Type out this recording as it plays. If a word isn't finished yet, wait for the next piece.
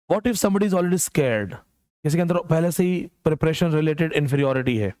What if somebody is already scared? किसी के अंदर पहले से ही preparation related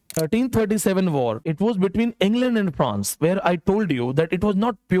inferiority है. 1337 war. It was between England and France, where I told you that it was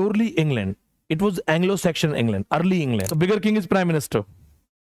not purely England. It was Anglo-Saxon England, early England. The bigger king is prime minister.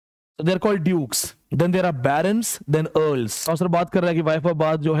 So they are called dukes. Then there are barons, then earls. Chaucer बात कर रहा है कि wife और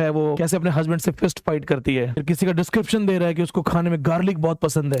बात जो है वो कैसे अपने हस्बैंड से फिस्ट फाइट करती है. फिर किसी का डिस्क्रिप्शन दे रहा है कि उसको खाने में गार्लिक बहुत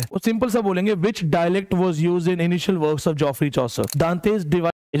पसंद है. वो सिंपल सा बोलेंगे, which dialect was used in initial works of Geoffrey Chaucer? Dante's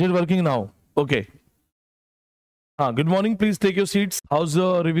Divine. Is it working now? Okay. Good morning. Please take your seats. How's the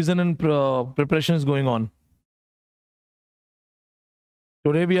revision and preparations going on?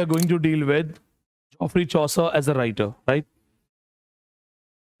 Today we are going to deal with Geoffrey Chaucer as a writer, right?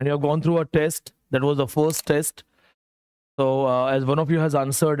 And you have gone through a test. That was the first test. So as one of you has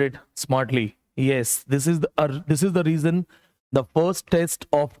answered it smartly, yes, this is the reason the first test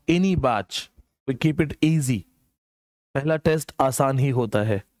of any batch, we keep it easy. पहला test आसान ही होता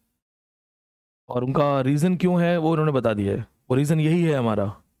है. और उनका reason क्यों है वो उन्होंने बता दिया है. वो रीजन यही है हमारा.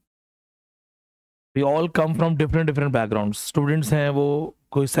 We all come from different backgrounds. Students हैं वो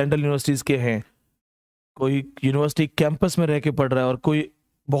कोई सेंट्रल यूनिवर्सिटीज़ के हैं, कोई यूनिवर्सिटी कैंपस में रह के पढ़ रहा है, और कोई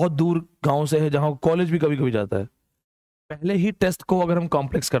बहुत दूर गांव से है जहां कॉलेज भी कभी कभी जाता है. पहले ही टेस्ट को अगर हम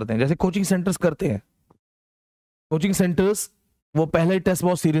कॉम्प्लेक्स करते हैं, जैसे कोचिंग सेंटर्स करते हैं, कोचिंग सेंटर्स वो पहले ही टेस्ट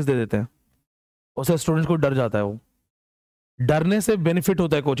बहुत सीरियस दे देते हैं, उससे स्टूडेंट्स को डर जाता है. वो डरने से बेनिफिट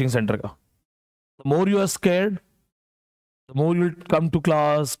होता है कोचिंग सेंटर का. The more you are scared, the more you come to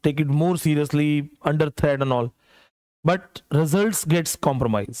class, take it more seriously, under threat and all. But results gets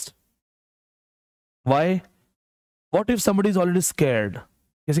compromised. Why? What if somebody is already scared?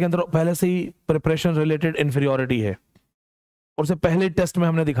 किसी के अंदर पहले से ही preparation related inferiority है, और उसे पहले test में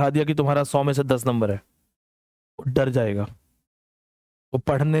हमने दिखा दिया कि तुम्हारा 100 में से 10 नंबर है. वो डर जाएगा, वो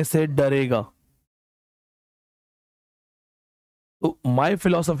पढ़ने से डरेगा. तो my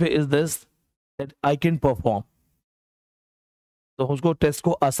philosophy is this, that I can perform. तो उसको टेस्ट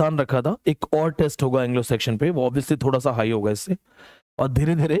को आसान रखा था. एक और टेस्ट होगा एंग्लो सेक्शन पे, वो ऑब्वियसली थोड़ा सा हाई होगा इससे, और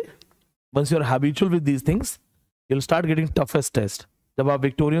धीरे धीरे once you are habitual with these things, you'll start getting toughest test. जब आप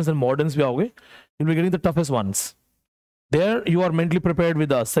विक्टोरियंस एंड मॉडर्न्स भी आओगे, you'll be getting the toughest ones. There you are mentally prepared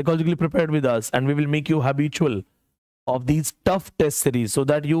with us, psychologically prepared with us, and we will make you habitual of these tough test series so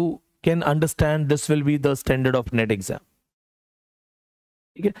that you can understand this will be the standard of NET exam.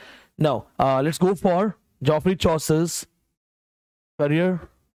 Okay? Now, let's go for Geoffrey Chaucer's career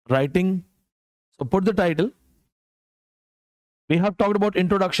writing. So put the title. We have talked about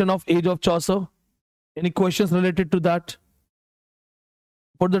introduction of Age of Chaucer. Any questions related to that?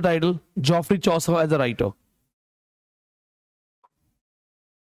 Put the title, Geoffrey Chaucer as a writer.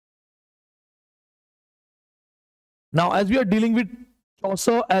 Now, as we are dealing with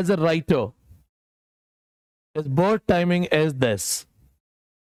Chaucer as a writer, his birth timing is this.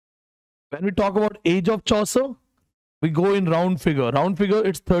 When we talk about Age of Chaucer, we go in round figure. Round figure,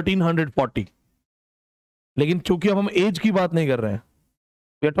 it's 1340. लेकिन चूंकि अब हम as की बात नहीं कर रहे हैं,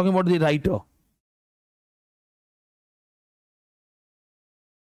 we are talking about the writer.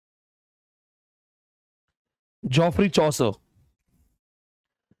 Geoffrey Chaucer.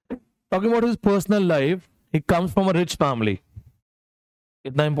 Talking about his personal life, he comes from a rich family.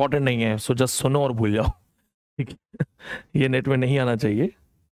 इतना इंपॉर्टेंट नहीं है, सो जस्ट सुनो और भूल जाओ. ठीक है, ये नेट में नहीं आना चाहिए.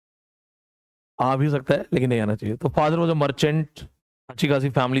 आ भी सकता है लेकिन नहीं आना चाहिए. तो फादर वाज अ मर्चेंट, अच्छी खासी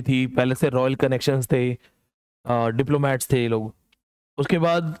फैमिली थी, पहले से रॉयल कनेक्शंस थे, डिप्लोमेट्स थे लोग. उसके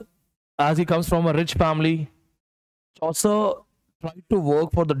बाद as he comes from a rich family, Chaucer tried to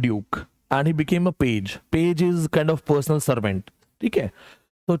work for the Duke and he became a page. Page is kind of personal servant. ठीक है,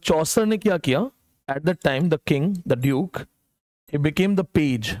 तो Chaucer ने क्या किया? At that time, the king, the Duke, he became the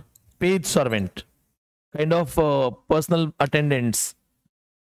page servant, kind of personal attendants.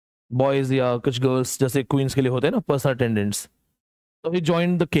 Boys या कुछ girls जैसे queens के लिए होते हैं ना personal attendants. So he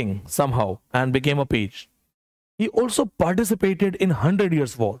joined the king somehow and became a page. He also participated in 100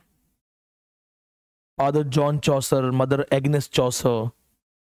 Years' War. Father John Chaucer, Mother Agnes Chaucer.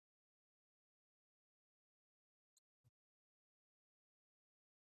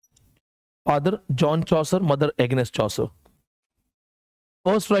 Father John Chaucer, Mother Agnes Chaucer.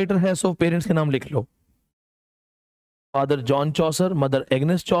 First writer है, so parents के नाम लिख लो. Father John Chaucer, Mother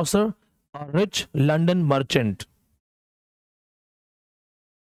Agnes Chaucer, a rich London merchant.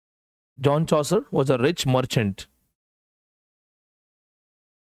 John Chaucer was a rich merchant.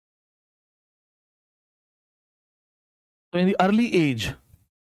 So in the early age,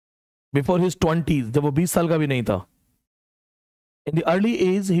 before his 20s, जब वो 20 साल का भी नहीं था, in the early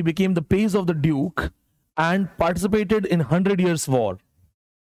age, he became the page of the Duke and participated in 100 Years' War.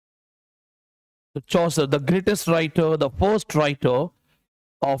 So Chaucer, the greatest writer, the first writer,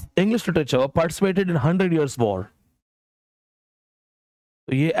 of English literature participated in 100 Years War.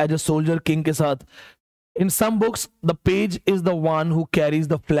 तो ये as a soldier king के साथ. In some books, the page is the one who carries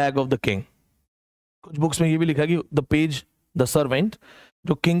the flag of the king. कुछ books में ये भी लिखा कि the page, the servant,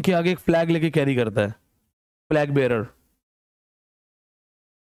 जो king के आगे एक flag लेके carry करता है, flag bearer.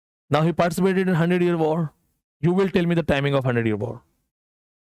 Now he participated in 100-year war. You will tell me the timing of 100-year war.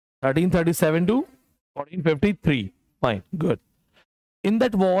 1337 to 1453. Fine, good. In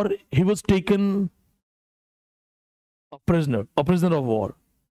that war, he was taken a prisoner of war.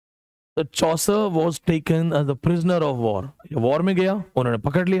 The Chaucer was taken as a prisoner of war. War में गया, उन्होंने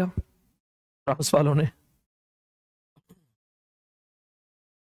पकड़ लिया, France वालों ने.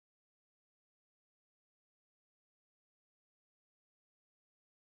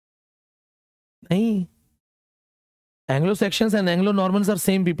 नहीं. Anglo-Saxons and Anglo-Normans are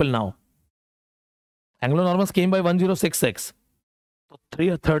same people now. Anglo-Normans came by 1066.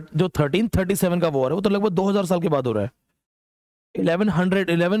 जो 1337 का वॉर है वो तो लगभग 2000 साल के बाद हो रहा है.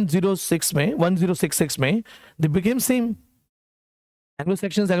 1106 में 1066 में they became same.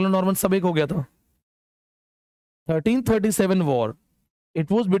 Anglo-Saxons, Anglo-Normans सब एक हो गया था. 1337 war, it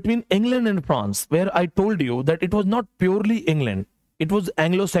was between England and France, where I told you that it was not purely England. It was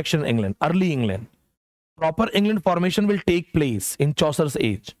Anglo-Saxon England, early England. Proper England formation will take place in Chaucer's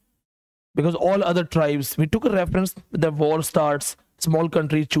age. Because all other tribes, we took a reference, the war starts, small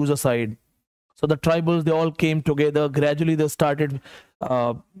countries choose a side. So the tribals, they all came together. Gradually, they started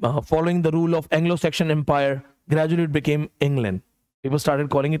following the rule of Anglo-Saxon Empire. Gradually, it became England. People started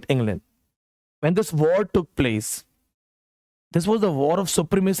calling it England. When this war took place, this was the war of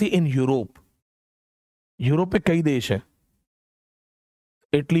supremacy in Europe. Europe में कई देश हैं.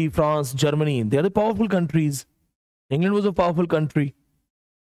 Italy, France, Germany, they are the powerful countries. England was a powerful country.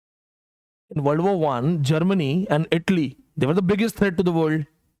 In World War I, Germany and Italy, they were the biggest threat to the world.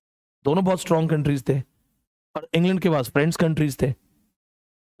 दोनों बहुत strong countries थे. और England के पास friends countries थे.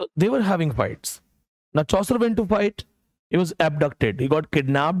 So they were having fights. Now Chaucer went to fight. He was abducted. He got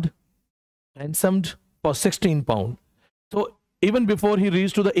kidnapped, ransomed for 16 pounds. So even before he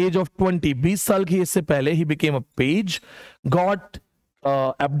reached to the age of 20, 20 साल की इससे पहले, he became a page, got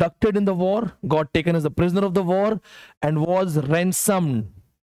abducted in the war, got taken as a prisoner of the war, and was ransomed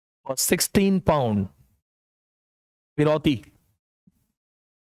for 16 pounds. Piroti.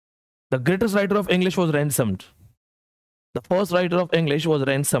 The greatest writer of English was ransomed. The first writer of English was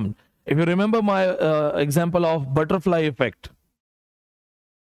ransomed. If you remember my example of butterfly effect,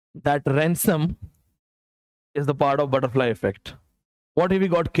 that ransom is the part of butterfly effect. What if he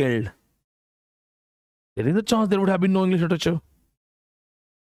got killed? There is a chance there would have been no English literature.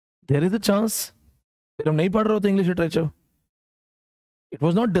 There is a chance. फिर हम नहीं पढ़ रहे होते English literature. It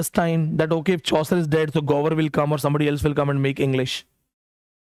was not destined that okay, if Chaucer is dead, so Gower will come or somebody else will come and make English.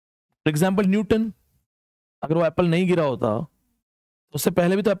 For example, Newton, अगर वो Apple नहीं गिरा होता, उससे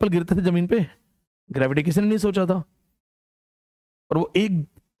पहले भी तो एप्पल गिरते थे जमीन पे. ग्रेविटी किसी ने नहीं सोचा था. और वो एक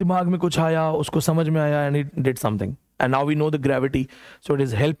दिमाग में कुछ आया, उसको समझ में आया, and it did something. And now we know the gravity, so it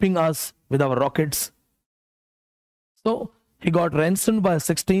is helping us with our rockets. So he got ransomed by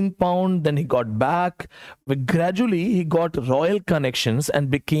 16 pounds, then he got back. But gradually, he got royal connections and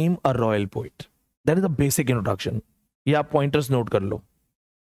became a royal poet. That is the basic introduction. ये आप pointers note कर लो.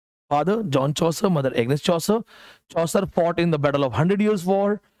 Father, John Chaucer, mother, Agnes Chaucer. Chaucer fought in the Battle of 100 Years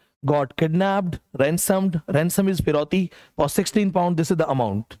War, got kidnapped, ransomed. Ransom is Piroti for 16 pounds. This is the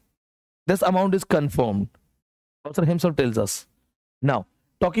amount. This amount is confirmed. Chaucer himself tells us. Now,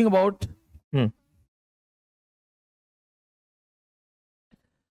 talking about...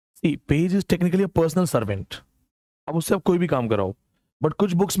 See, page is technically a personal servant. अब उससे आप कोई भी काम कराओ. But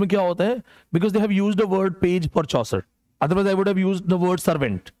कुछ books में क्या होता है? Because they have used the word page for Chaucer. Otherwise, I would have used the word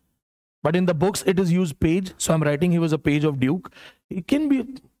servant. But in the books, it is used page. So I'm writing he was a page of Duke. It can be,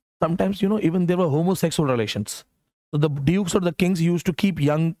 sometimes, you know, even there were homosexual relations. So the dukes or the kings used to keep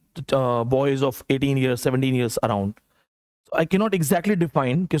young boys of 18 years, 17 years around. So I cannot exactly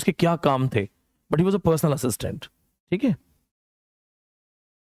define कि उसके क्या काम थे. But he was a personal assistant. ठीक है?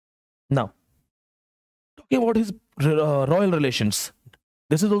 Now, talking about his royal relations.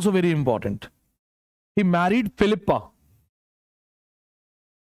 This is also very important. He married Philippa.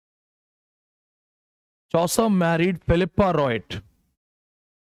 Chaucer married Philippa Royat.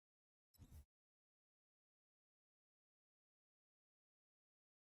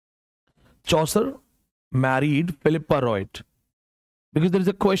 Chaucer married Philippa Royat. Because there is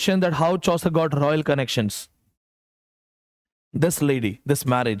a question that how Chaucer got royal connections. This lady, this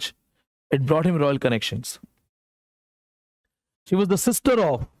marriage, it brought him royal connections. She was the sister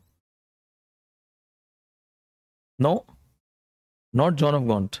of... No? not John of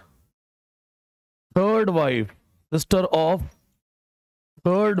Gaunt. Third wife, sister of,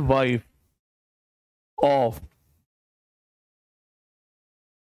 third wife of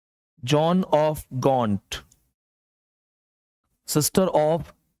John of Gaunt. Sister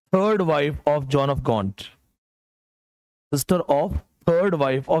of third wife of John of Gaunt. Sister of third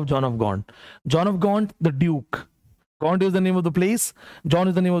wife of John of Gaunt. John of Gaunt, the Duke. Gaunt is the name of the place. John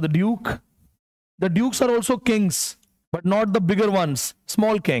is the name of the Duke. The Dukes are also kings, but not the bigger ones,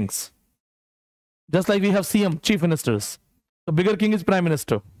 small kings. Just like we have CM, chief ministers. The bigger king is prime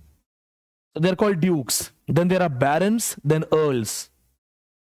minister. So they're called dukes. Then there are barons, then earls.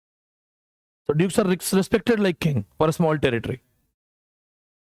 So dukes are respected like king for a small territory.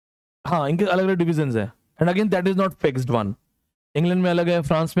 हाँ, इनके अलग अलग divisions हैं. And again, that is not fixed one. England में अलग है,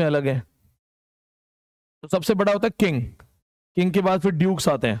 France में अलग है. तो सबसे बड़ा होता है किंग. किंग के बाद फिर ड्यूक्स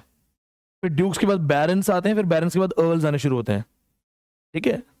आते हैं. फिर ड्यूक्स के बाद बैरन्स आते हैं. फिर बैरन्स के बाद अर्ल्स आने शुरू होते हैं. ठीक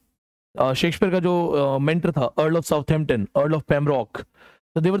है. शेक्सपियर का जो मेंटर था, earl of Southampton, earl of पेमरॉक,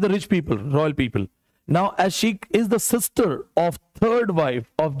 so they were the rich people, royal people. Now, as she is the sister of third wife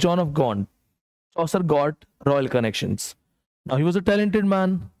of John of Gaunt, Chaucer got royal connections. Now, he was a talented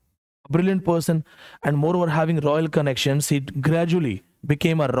man, a brilliant person, and moreover, having royal connections, he gradually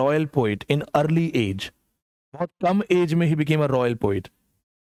became a royal poet in early age. बहुत कम age में he became a royal poet.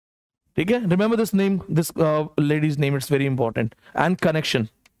 ठीक है? Remember this name, this lady's name, it's very important. And connection.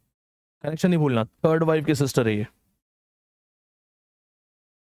 Connection नहीं भूलना. Third wife की sister है ये.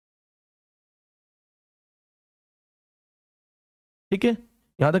 ठीक है,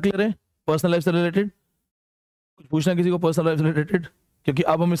 यहां तक क्लियर है? पर्सनल लाइफ से रिलेटेड कुछ पूछना किसी को पर्सनल लाइफ से रिलेटेड? क्योंकि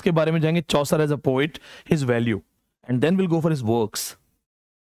अब हम इसके बारे में जाएंगे चौसर as a poet, his value, and then will go for his works.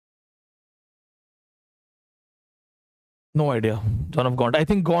 No idea. John of गॉन्ट, I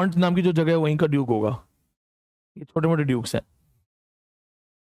think गॉन्ट नाम की जो जगह है वहीं का ड्यूक होगा. ये छोटे मोटे ड्यूक्स हैं.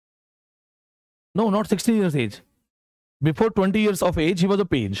 No, not 16 years as. Before 20 years of age, he was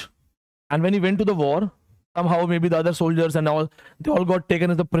a page. And when he went to the war, somehow maybe the other soldiers and all, they all got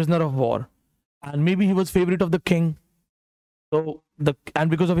taken as the prisoner of war. And maybe he was favorite of the king. So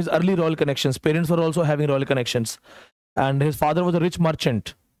and because of his early royal connections, parents were also having royal connections. And his father was a rich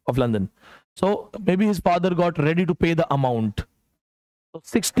merchant of London. So maybe his father got ready to pay the amount. So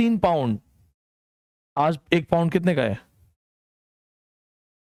 16 pound. आज एक pound कितने का है?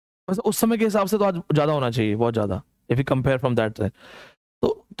 बस उस समय के हिसाब से तो आज ज्यादा होना चाहिए, बहुत ज्यादा. If you compare from that side. तो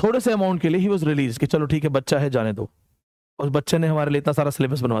थोड़े से अमाउंट के लिए ही वाज रिलीज कि चलो ठीक है, बच्चा है, जाने दो. उस बच्चे ने हमारे लिए इतना सारा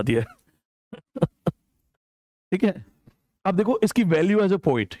सिलेबस बनवा दिया है. ठीक है. अब देखो इसकी वैल्यू एज अ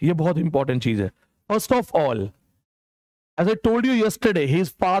पोइट, ये बहुत इंपॉर्टेंट चीज है. First of all, as I told you yesterday, he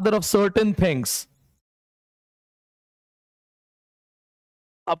is father of certain things.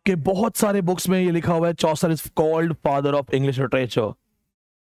 आपके बहुत सारे बुक्स में ये लिखा हुआ है, चौसर is called father of English literature.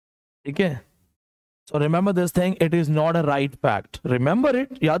 ठीक है. So remember this thing, it is not a right fact. Remember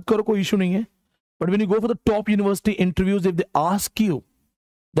it, याद करो, कोई issue नहीं है. But when you go for the top university interviews, if they ask you,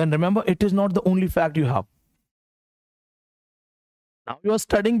 then remember it is not the only fact you have. Now you are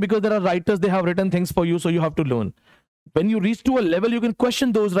studying because there are writers, they have written things for you, so you have to learn. When you reach to a level, you can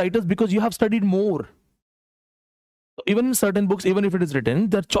question those writers because you have studied more. So even in certain books, even if it is written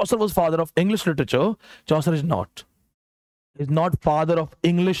that Chaucer was father of English literature, Chaucer is not. He is not father of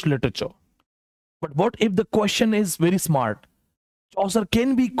English literature. But what if the question is very smart? Chaucer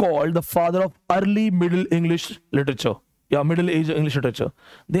can be called the father of early Middle English literature. Yeah, Middle Age English literature.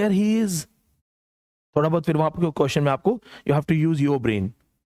 There he is. थोड़ा बहुत फिर वहां पे question में आपको you have to use your brain.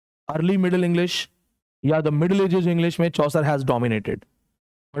 Early Middle English, yeah, the Middle Ages English में Chaucer has dominated.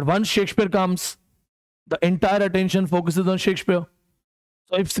 But once Shakespeare comes, the entire attention focuses on Shakespeare.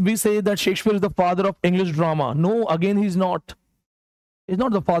 So if we say that Shakespeare is the father of English drama, no, again he's not. He's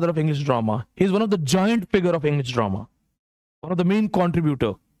not the father of English drama. He's one of the giant figure of English drama. One of the main contributor.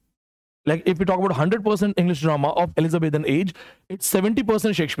 Like if we talk about 100% English drama of Elizabethan age, it's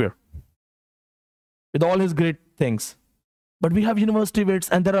 70% Shakespeare. With all his great things. But we have university wits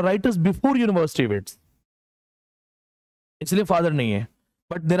and there are writers before university wits. इसलिए father नहीं है.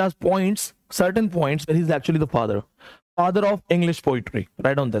 But there are points, certain points where he's actually the father. Father of English poetry.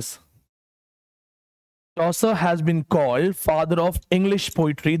 Write on this. Chaucer has been called father of English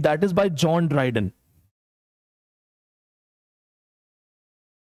poetry. That is by John Dryden.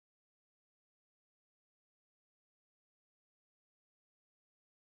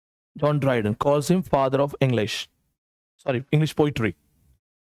 John Dryden calls him father of English. Sorry, English poetry.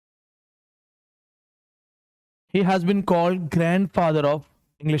 He has been called grandfather of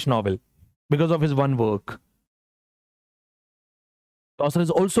English novel because of his one work. Chaucer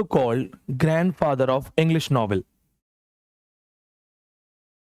is also called grandfather of English novel.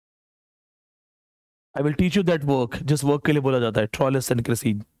 I will teach you that work. Just work के लिए बोला जाता है, Troilus and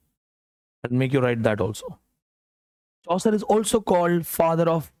Cresside, and make you write that also. Chaucer is also called father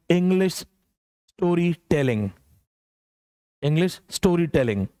of English storytelling. English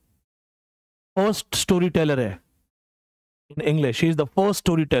storytelling. First storyteller है in English. He is the first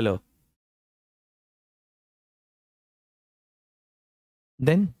storyteller.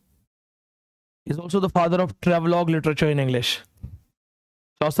 Then he is also the father of travelogue literature in English.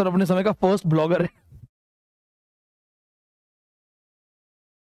 Chaucer अपने समय का first blogger है.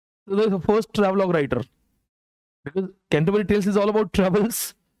 So the first travelogue writer, because Canterbury Tales is all about travels.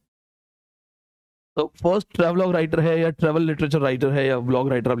 तो first travelogue writer है या travel literature writer है या blog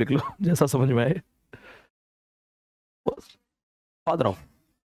writer, आप लिख लो जैसा समझ में आए. फादर ऑफ,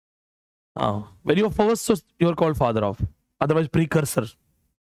 हाँ, when you are first, so you are called father of, otherwise precursor.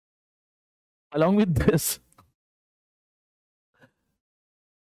 Along with this,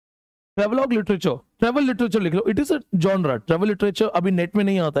 travelogue literature, travel literature लिख लो. It is a genre. Travel literature अभी नेट में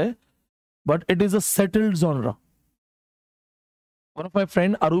नहीं आता है, but it is a settled genre. One of my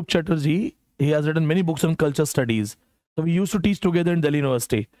friend Arup Chatterjee, he has written many books on culture studies. So we used to teach together in Delhi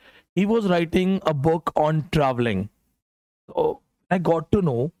University. He was writing a book on traveling. So I got to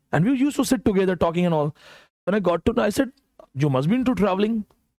know, and we used to sit together talking and all. When I got to know, I said, "You must be into traveling."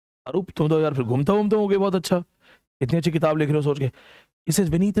 अरूप, तुम तो यार फिर घूमता हो गए बहुत अच्छा, इतनी अच्छी किताब लिख रहे हो सोच के. He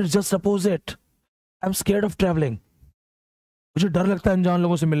says, "Vineet, it's just opposite. I'm scared of traveling. मुझे डर लगता है अनजान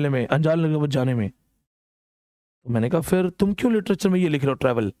लोगों से मिलने में, अनजान लोगों से जाने में." तो मैंने कहा फिर तुम क्यों लिटरेचर में ये लिख रहे हो,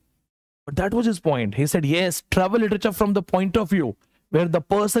 travel? But that was his point. He said, yes, travel literature from the point of view where the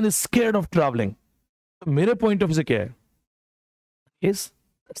person is scared of traveling. So मेरे point of view से क्या है? Yes,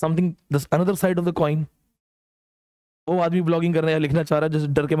 something, this another side of the coin. वो आदमी blogging कर रहा है, लिखना चाह रहा है, जैसे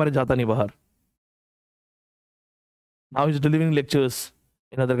डर के मारे जाता नहीं बाहर. Now he's delivering lectures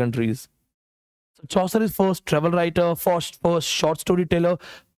in other countries. So Chaucer is first travel writer, first short storyteller,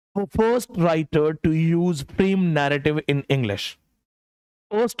 first writer to use frame narrative in English.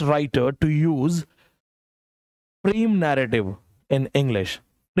 First writer to use frame narrative in English.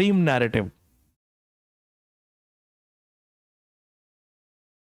 Frame narrative.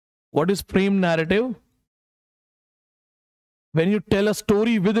 What is frame narrative? When you tell a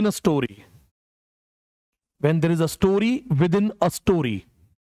story within a story. When there is a story within a story.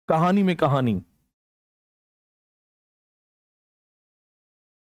 कहानी में कहानी.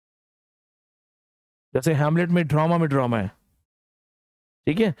 जैसे Hamlet में drama है.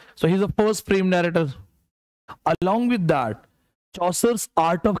 ठीक है? So he's the first frame narrator. Along with that, Chaucer's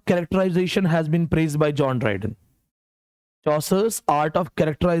art of characterization has been praised by John Dryden. Chaucer's art of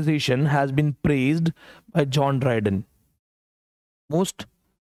characterization has been praised by John Dryden. Most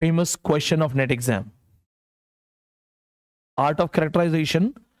famous question of NET exam. Art of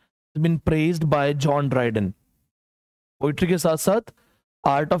characterization has been praised by John Dryden. Poetry के साथ साथ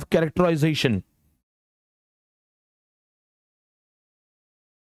art of characterization.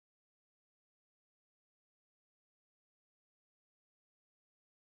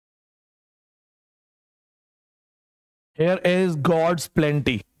 Here is God's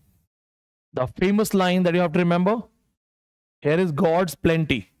plenty. The famous line that you have to remember. Here is God's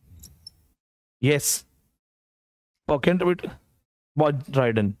plenty. Yes. Spoken by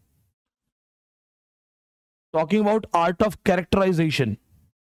Dryden. Talking about art of characterization.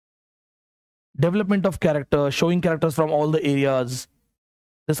 Development of character, showing characters from all the areas.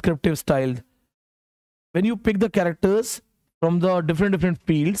 Descriptive style. When you pick the characters from the different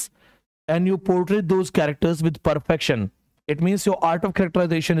fields, and you portray those characters with perfection, it means your art of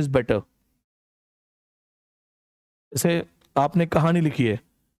characterization is better. जैसे आपने कहानी लिखी है,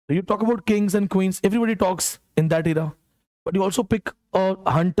 you talk about kings and queens, everybody talks in that era, but you also pick a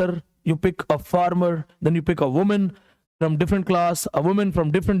hunter, you pick a farmer, then you pick a woman from different class, a woman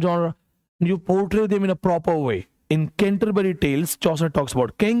from different genre, and you portray them in a proper way. In Canterbury Tales, Chaucer talks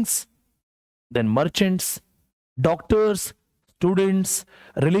about kings, then merchants, doctors, students,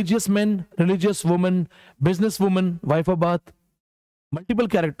 religious men, religious women, businesswoman, wife of bath, multiple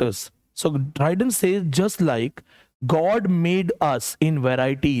characters. So Dryden says, just like God made us in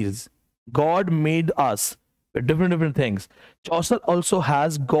varieties, God made us with different things, Chaucer also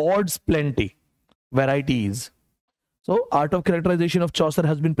has God's plenty, varieties. So art of characterization of Chaucer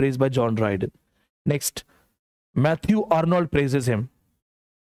has been praised by John Dryden. Next, Matthew Arnold praises him.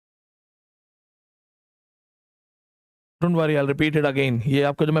 Don't worry, I'll repeat it again. ये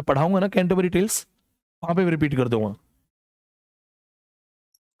आपको जो मैं पढ़ाऊंगा ना Canterbury tales, वहां पे repeat कर दूंगा.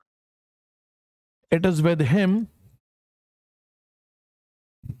 It is with him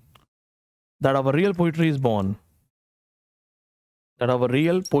that our real poetry is born. That our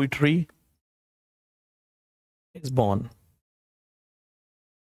real poetry is born.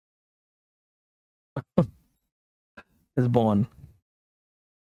 is born.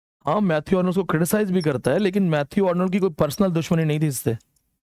 हाँ, मैथ्यू आर्नोल्ड को क्रिटिसाइज भी करता है, लेकिन मैथ्यू आर्नोल्ड की कोई पर्सनल दुश्मनी नहीं थी इससे.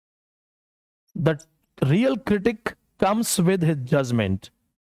 The real critic comes with his judgment.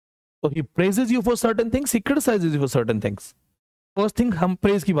 So he praises you for certain things, he criticizes you for certain things. First thing, हम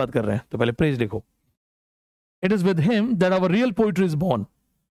praise की बात कर रहे हैं, तो पहले praise लिखो. It is with him that our real poetry is born.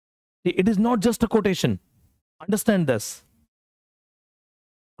 It is not just a quotation. Understand this.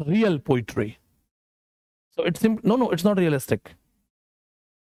 Real poetry. So it's no, it's not realistic.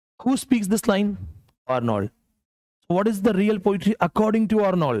 Who speaks this line? Arnold. So what is the real poetry according to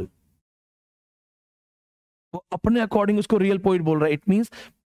Arnold? वो अपने according उसको real poet बोल रहा है. It means,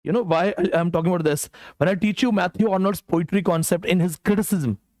 you know why I'm talking about this? When I teach you Matthew Arnold's poetry concept in his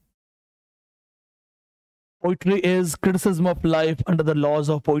criticism, poetry is criticism of life under the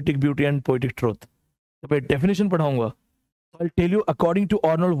laws of poetic beauty and poetic truth. जब मैं definition पढ़ाऊंगा, I'll tell you according to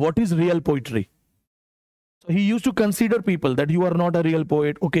Arnold what is real poetry. So he used to consider people that you are not a real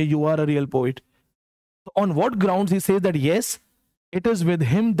poet. Okay, you are a real poet. So on what grounds he says that yes, it is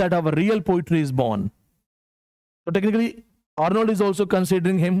with him that our real poetry is born. So technically, Arnold is also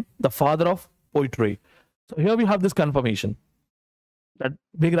considering him the father of poetry. So here we have this confirmation that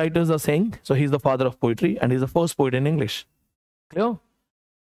big writers are saying, so he's the father of poetry and he's the first poet in English. Clear?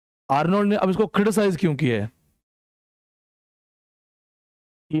 Arnold ने अब इसको criticize क्यों किया है?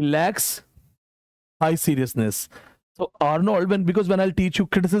 He lacks high seriousness. So Arnold, because when I'll teach you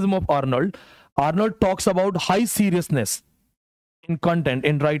criticism of Arnold, Arnold talks about high seriousness in content,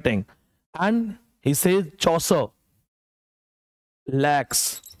 in writing. And he says Chaucer lacks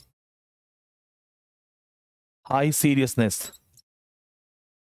high seriousness.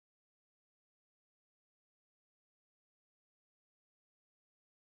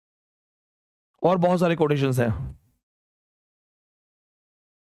 और बहुत सारे quotations हैं.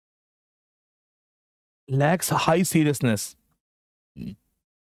 Lacks high seriousness.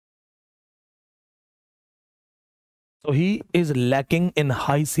 So he is lacking in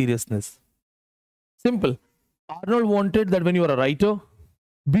high seriousness. Simple. Arnold wanted that when you are a writer,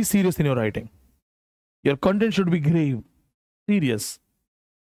 be serious in your writing. Your content should be grave, serious.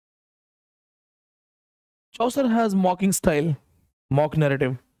 Chaucer has mocking style, mock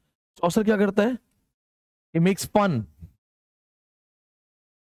narrative. Chaucer क्या करता है? He makes fun.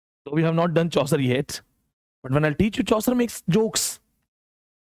 So we have not done Chaucer yet, but when I'll teach you, Chaucer makes jokes.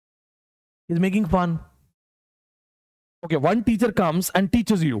 He's making fun. Okay, one teacher comes and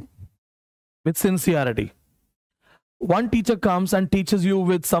teaches you with sincerity. One teacher comes and teaches you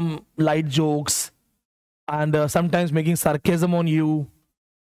with some light jokes and sometimes making sarcasm on you,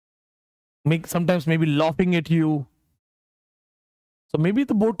 sometimes maybe laughing at you. So maybe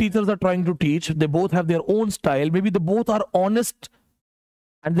the both teachers are trying to teach, they both have their own style, maybe they both are honest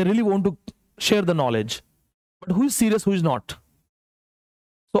and they really want to share the knowledge. But who is serious, who is not?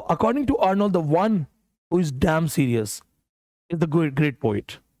 So according to Arnold, the one who is damn serious is the great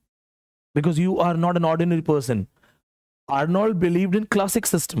poet. Because you are not an ordinary person. Arnold believed in classic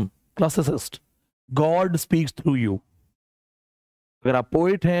system, classicist. God speaks through you. अगर आप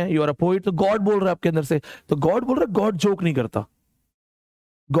poet हैं, you are a poet, तो God बोल रहा है आपके अंदर से. तो God बोल रहा है, God जोक नहीं करता.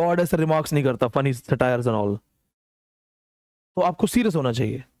 God ऐसे रिमार्क्स नहीं करता, funny satires and all. तो आपको सीरियस होना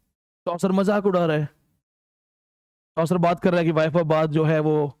चाहिए. चौसर मजाक उड़ा रहा है. चौसर बात कर रहा है कि वाइफ और बात जो है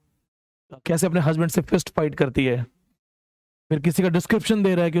वो कैसे अपने हस्बैंड से फिस्ट फाइट करती है. फिर किसी का डिस्क्रिप्शन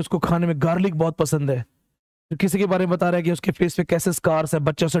दे रहा है कि उसको खाने में गार्लिक बहुत पसंद है. फिर किसी के बारे में बता रहा है कि उसके फेस पे कैसे स्कार्स है,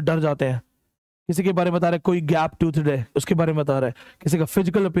 बच्चे उससे डर जाते हैं. किसी के बारे में बता रहा है कोई गैप टूथ है, उसके बारे में बता रहा है. किसी का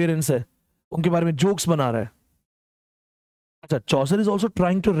फिजिकल अपीयरेंस है, उनके बारे में जोक्स बना रहा है. अच्छा, चौसर is also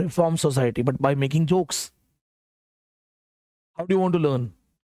trying to reform society but by making jokes. How do you want to learn?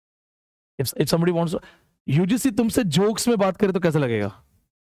 If somebody wants, UGC तुमसे जोक्स में बात करे तो कैसा लगेगा?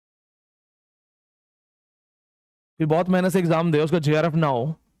 फिर बहुत मेहनत से एग्जाम दे, उसका जेआरएफ ना हो,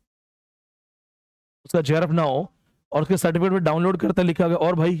 उसका जेआरएफ ना हो और उसके सर्टिफिकेट में डाउनलोड करता लिखा गया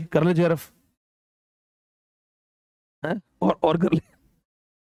और भाई कर ले जेआरएफ है और कर ले.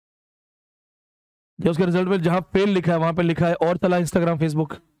 जो उसके रिजल्ट में जहां फेल लिखा है वहां पे लिखा है और चला इंस्टाग्राम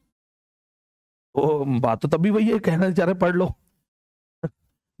फेसबुक. वो बात तो तभी वही है, कहना चाह रहे पढ़ लो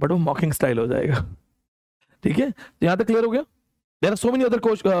बट वो मॉकिंग स्टाइल हो जाएगा. ठीक है, तो यहां तक क्लियर हो गया. There are so many other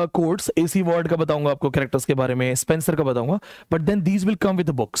codes. AC word का बताऊंगा आपको, कैरेक्टर्स के बारे में, स्पेंसर का बताऊंगा, but then these will come with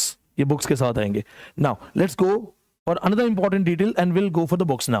the books. ये बुक्स के साथ आएंगे. Now let's go for another important detail and will go for the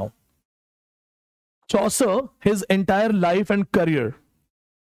books now. Chaucer, his entire life and career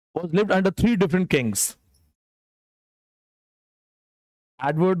was lived under 3 different kings.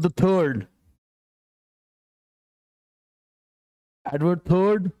 Edward III, Edward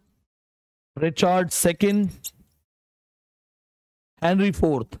third, Richard second, Henry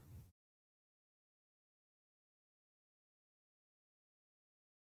fourth.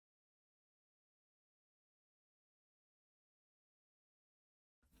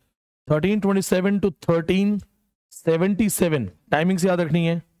 Thirteen 27 to 1377 timings याद रखनी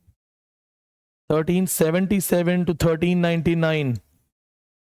है। 1377 to 1399,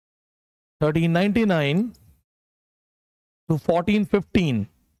 1399 to 1415,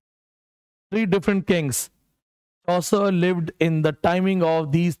 three different kings. Chaucer lived in the timing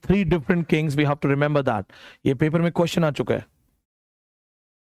of these three different kings. We have to remember that. ये paper में question आ चुका है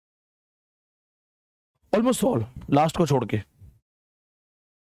almost all, last को छोड़ के।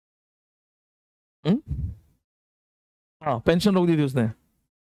 हाँ, पेंशन रोक दी थी उसने।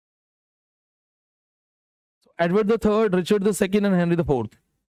 Edward the Third, Richard the Second, and Henry the Fourth.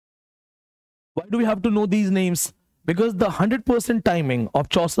 Why do we have to know these names? Because the 100% timing of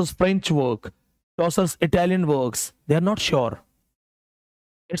Chaucer's French work, Chaucer's Italian works, they are not sure.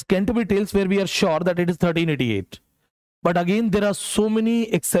 It's Canterbury Tales where we are sure that it is 1388. But again, there are so many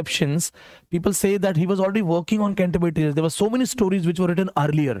exceptions. People say that he was already working on Canterbury Tales. There were so many stories which were written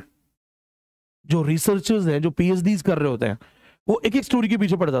earlier. जो researchers हैं, जो PhDs कर रहे होते हैं, वो एक एक स्टोरी के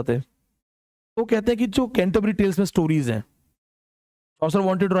पीछे पड़ जाते हैं। वो कहते हैं कि जो कैंटरबरी टेल्स में स्टोरीज हैं, Chaucer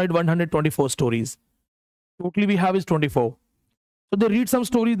wanted to write 124 stories. Totally we have is 24. So they read some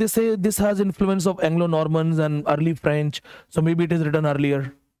stories, they say this has influence of Anglo-Normans and early French, so maybe it is written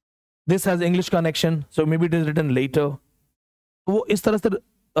earlier. This has English connection, so maybe it is written later. वो इस तरह से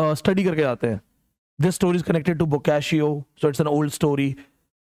study करके आते हैं. This story is connected to Boccaccio, so it's an old story.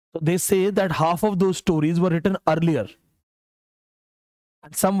 So they say that half of those stories were written earlier.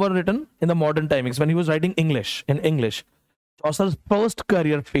 And some were written in the modern timings when he was writing in English. Chaucer's first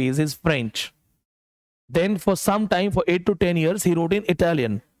career phase is French. Then for some time, for 8 to 10 years, he wrote in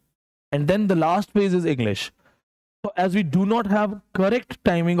Italian. And then the last phase is English. So as we do not have correct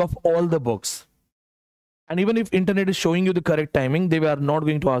timing of all the books, and even if internet is showing you the correct timing, they are not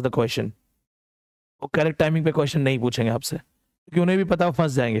going to ask the question. वो correct timing पे question नहीं पूछेंगे आपसे, क्योंकि उन्हें भी पता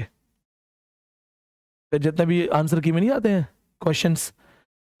फंस जाएंगे। फिर जितने भी आंसर की में नहीं आते हैं क्वेश्चंस,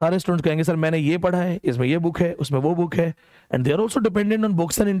 सारे स्टूडेंट्स कहेंगे सर मैंने ये पढ़ा है, इसमें ये बुक है, उसमें वो बुक है, and they are also dependent on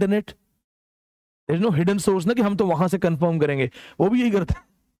books and internet. There is no hidden source ना कि हम तो वहां से कंफर्म करेंगे, वो भी यही करते हैं।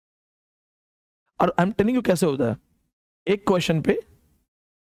 और आई एम टेलिंग यू कैसे होता है, एक क्वेश्चन पे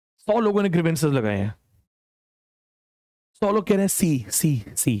 100 लोगों ने ग्रीवेंसेस लगाए हैं, 100 लोग कह रहे हैं सी सी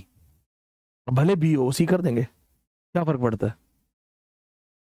सी, भले बी हो सी कर देंगे, क्या फर्क पड़ता है।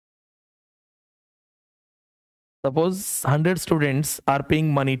 Suppose 100 students are paying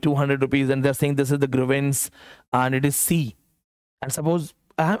money, 200 rupees, and they're saying this is the grievance and it is C. And suppose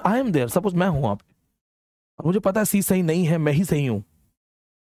I am there, suppose मैं हूं आप, और मुझे पता है C सही नहीं है, मैं ही सही हूं,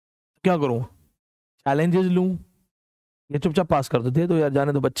 क्या करूं? चैलेंजेस लूं या चुपचाप पास कर दो, दे दो यार,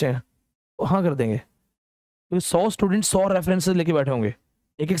 जाने दो बच्चे हैं, तो हाँ कर देंगे। तो 100 स्टूडेंट 100 रेफरेंसेस लेके बैठे होंगे,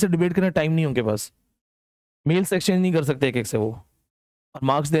 एक एक से डिबेट करने टाइम नहीं उनके पास, मेल्स एक्सचेंज नहीं कर सकते एक एक से वो, और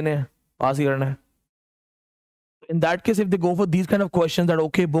मार्क्स देने हैं, पास ही करना है। In that case, if they go for these kind of questions that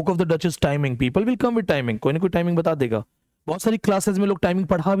okay, book of the Dutch is timing, people will come with timing, कोई ना कोई टाइमिंग बता देगा। बहुत सारी क्लासेस में लोग टाइमिंग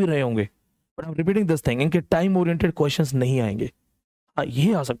पढ़ा भी रहे होंगे, but I am repeating this thing, इनके टाइम ओरिएंटेड क्वेश्चंस नहीं आएंगे।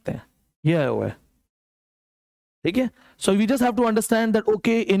 ये आ सकते हैं, ये आया हुआ है, ठीक है। So we just have to understand that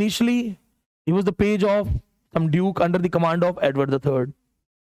okay, initially he was the page of some Duke under the command of Edward the third,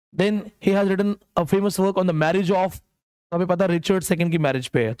 then he has written a famous work on the marriage of, हमें पता Richard second की marriage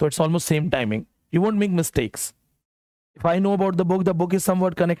पे है, तो it's almost same timing, you won't make mistakes. If I know about the book is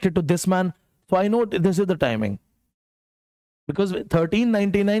somewhat connected to this man, so I know this is the timing. Because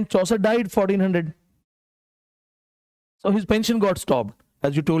 1399, Chaucer died 1400. So his pension got stopped.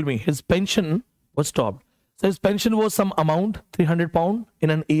 As you told me, his pension was stopped. So his pension was some amount, 300 pound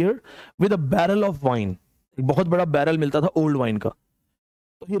in an year, with a barrel of wine. एक बहुत बड़ा barrel मिलता था old wine का.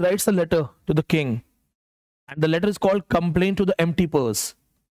 So he writes a letter to the king. And the letter is called Complaint to the Empty Purse.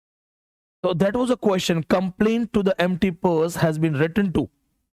 So that was a question. Complaint to the empty purse has been written to.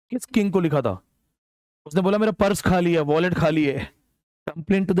 किस king को लिखा था? उसने बोला मेरा purse खाली है, wallet खाली है.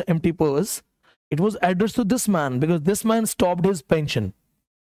 Complaint to the empty purse. It was addressed to this man because this man stopped his pension.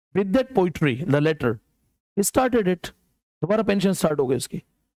 With that poetry, the letter, he started it. दोबारा pension start हो गई उसकी.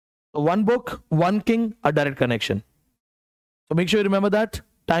 So one book, one king, a direct connection. So make sure you remember that.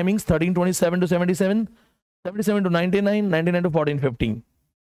 Timings 1327 to 77, 77 to 99, 99 to 1415.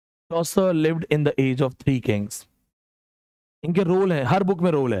 Chaucer lived in the age of three kings. इनके role है, हर book में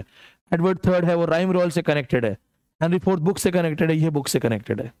role है। Edward third है, वो rhyme role से connected है, Henry fourth book से connected है, ये बुक से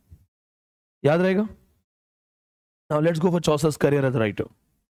कनेक्टेड है, याद रहेगा। Now let's go for Chaucer's career as a writer.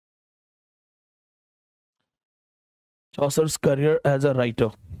 Chaucer's career as a writer.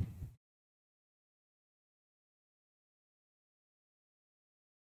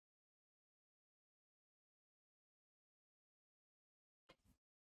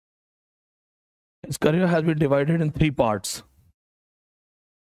 His career has been divided in 3 parts.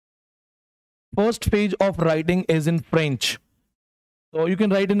 First phase of writing is in French. So you can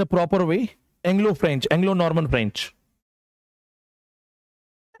write in the proper way. Anglo-French, Anglo-Norman French.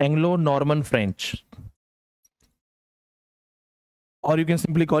 Anglo-Norman French. Or you can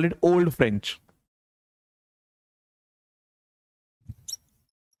simply call it Old French.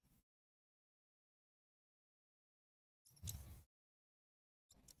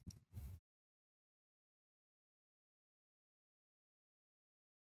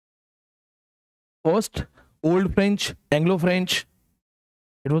 First, Old French, Anglo-French.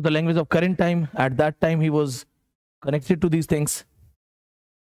 It was the language of current time. At that time, he was connected to these things.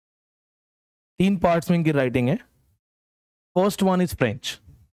 3 parts में इनकी writing है. First one is French,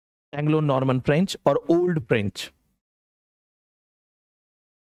 Anglo-Norman French or Old French.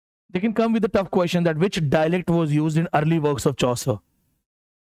 They can come with a tough question that which dialect was used in early works of Chaucer.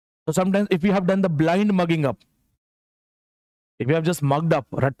 So sometimes if you have done the blind mugging up, if you have just mugged up,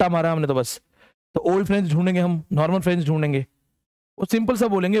 रट्टा मारा हमने तो बस, तो Old French ढूंढेंगे हम, Norman French ढूंढेंगे. वो simple सा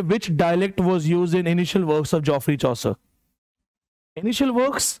बोलेंगे which dialect was used in initial works of Geoffrey Chaucer. Initial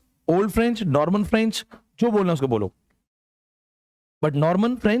works, Old French, Norman French, जो बोलना उसको बोलो. But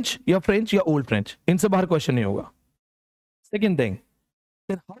Norman French या French या Old French, इनसे बाहर question नहीं होगा. Second thing,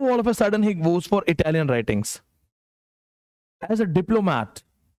 then how all of a sudden he goes for Italian writings? As a diplomat,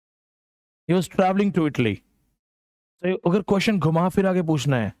 he was traveling to Italy. So अगर question घुमा फिरा के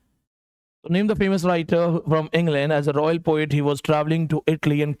पूछना है, so name the famous writer from England. As a royal poet, he was traveling to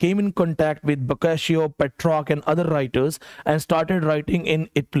Italy and came in contact with Boccaccio, Petrarch, and other writers and started writing in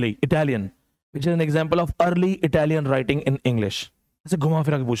Italian, which is an example of early Italian writing in English. ऐसे घुमा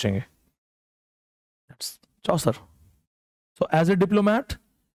फिरा के पूछेंगे. That's Chaucer. So as a diplomat,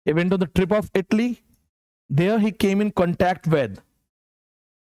 he went on the trip of Italy. There he came in contact with.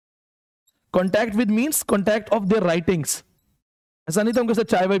 Contact with means contact of their writings. ऐसा नहीं था उनके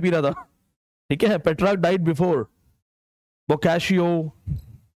साथ चाय वाय पी रहा था. ठीक है, Petrarch died before. Boccaccio,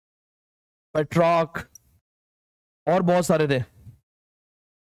 Petrarch और बहुत सारे थे.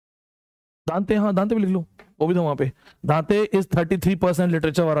 दांते, हाँ दांते भी लिख लो, वो भी था वहां पे. दांते is 33%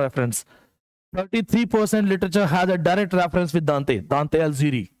 literature वाला reference. 33% literature has a direct reference with Dante. Dante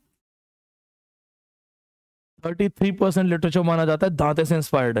Alighieri. 33% literature माना जाता है दांते से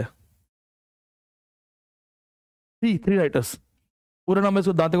इंस्पायर्ड है. Three writers. पूरा नाम मैं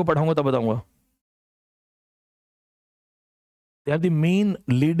इसको दांते को पढ़ाऊंगा तब बताऊंगा. They are the main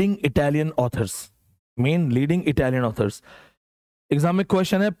leading Italian authors. Main leading Italian authors. Exam में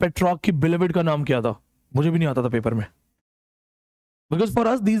क्वेश्चन है पेट्रॉक की बिलोवेड का नाम क्या था? मुझे भी नहीं आता था पेपर में. Because for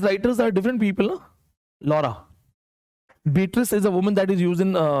us these writers are different people. ना? Laura. Beatrice is a woman that is used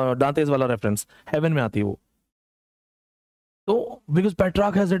in Dante's वाला reference. Heaven में आती है वो. So because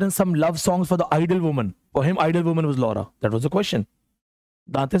Petrarch has written some love songs for the ideal woman. For him ideal woman was Laura. That was the question.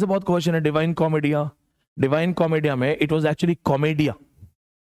 Dante से बहुत question है. Divine Commedia. Divine Commedia में it was actually Commedia.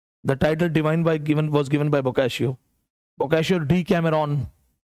 The title Divine was given by Boccaccio. Boccaccio Decameron.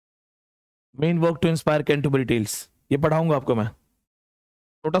 Main work to inspire Canterbury Tales. ये पढ़ाऊंगा आपको मैं.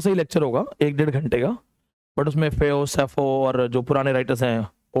 छोटा सा ही लेक्चर होगा 1-1.5 घंटे का, बट उसमें फेओ, सैफो और जो पुराने राइटर्स हैं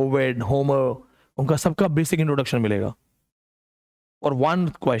ओवेड, होमर, उनका सबका बेसिक इंट्रोडक्शन मिलेगा. और वन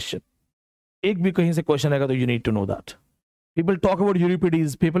क्वेश्चन, एक भी कहीं से क्वेश्चन आएगा तो you need to know that. People talk about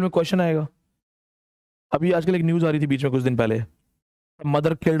यूरिपिडीज, paper में क्वेश्चन आएगा. अभी आजकल एक न्यूज आ रही थी बीच में कुछ दिन पहले,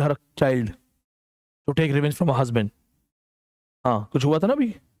 mother killed her child to take revenge from a husband. हाँ कुछ हुआ था ना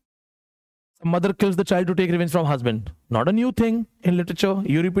अभी. Mother kills the child to take revenge from husband. Not a new thing in literature.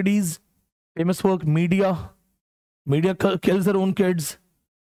 Euripides, famous work. Media kills their own kids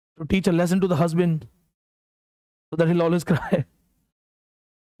to teach a lesson to the husband so that he'll always cry.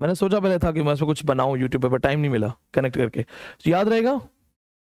 मैंने सोचा पहले था कि मैं इसमें कुछ बनाऊं YouTube पे, पर टाइम नहीं मिला कनेक्ट करके. तो याद रहेगा.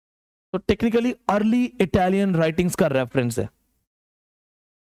 तो टेक्निकली अर्ली इटालियन राइटिंग्स का रेफरेंस है.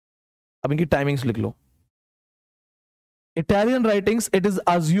 अब इनकी टाइमिंग्स लिख लो. Italian writings, it is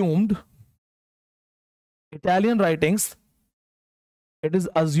assumed. Italian writings, it is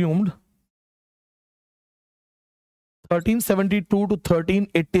assumed 1372 to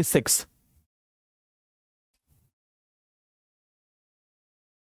 1386.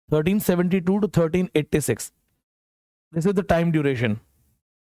 1372 to 1386. This is the time duration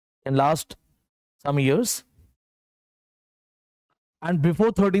in last some years. And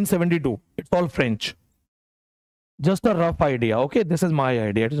before 1372, it's all French. Just a rough idea. Okay, this is my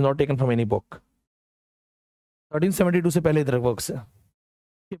idea. It is not taken from any book. 1372 से पहले इधर works है.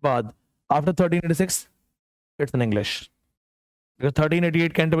 के बाद after 1386 it's in English. Because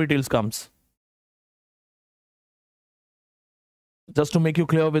 1388 Canterbury Tales comes. Just to make you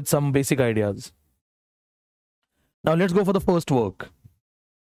clear with some basic ideas. Now let's go for the first work.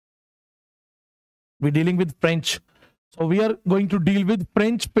 We're dealing with French. So we are going to deal with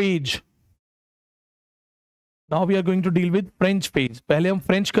French page. Now we are going to deal with French page. पहले हम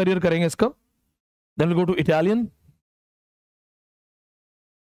French career करेंगे इसका. Then we'll go to Italian.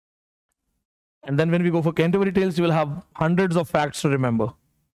 And then when we go for Canterbury Tales, you will have hundreds of facts to remember.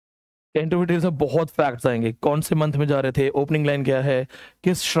 Canterbury Tales में बहुत facts आएंगे. कौन से month में जा रहे थे, opening line क्या है,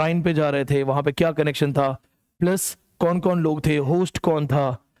 किस shrine पे जा रहे थे, वहां पे क्या connection था, plus कौन कौन लोग थे, host कौन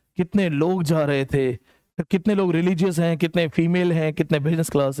था, कितने लोग जा रहे थे, कितने लोग religious हैं, कितने female हैं, कितने business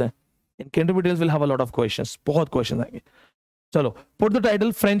class हैं. In Canterbury Tales will have a lot of questions. बहुत questions आएंगे. चलो, put the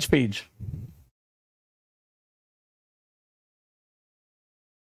title French page.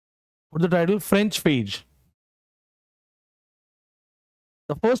 Put the title French page.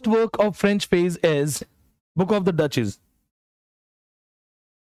 The first work of French page is Book of the Duchess.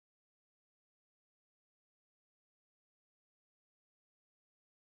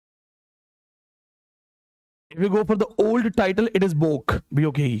 If you go for the old title, it is Boke,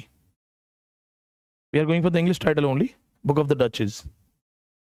 B-O-K-E. We are going for the English title only, Book of the Duchess.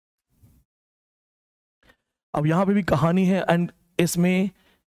 अब यहाँ पे भी कहानी है and इसमें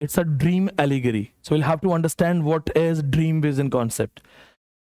it's a dream allegory. So we'll have to understand what is dream vision concept.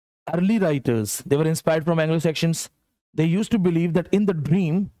 Early writers, they were inspired from Anglo-Saxons. They used to believe that in the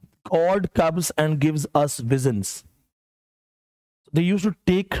dream, God comes and gives us visions. They used to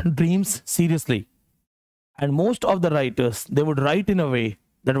take dreams seriously. And most of the writers, they would write in a way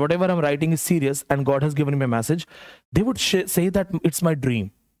that whatever I'm writing is serious and God has given me a message. They would say that it's my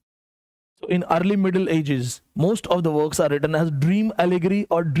dream. So in early Middle Ages, most of the works are written as dream allegory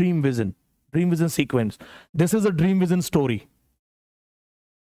or dream vision sequence. This is a dream vision story.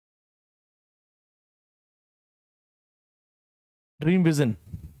 Dream vision.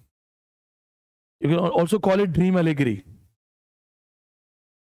 You can also call it dream allegory.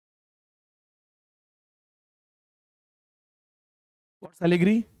 What's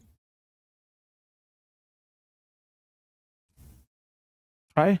allegory?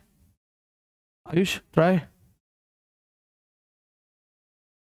 Try. Ayush, try.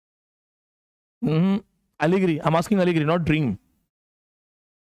 Allegory. I'm asking allegory, not dream.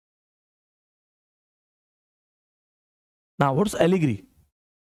 Now, what's allegory?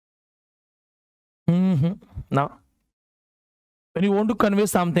 Now, when you want to convey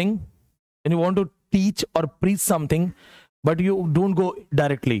something, when you want to teach or preach something, but you don't go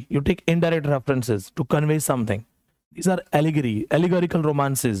directly, you take indirect references to convey something. These are allegorical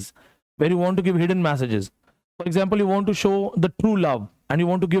romances, where you want to give hidden messages. For example, you want to show the true love and you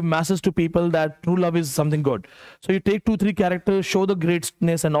want to give message to people that true love is something good. So you take 2-3 characters, show the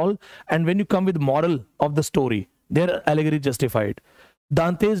greatness and all, and when you come with moral of the story, their allegory justified.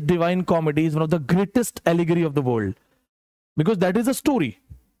 Dante's Divine Comedy is one of the greatest allegory of the world because that is a story.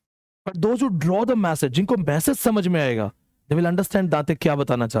 But those who draw the message, जिनको message समझ में आएगा, they will understand Dante क्या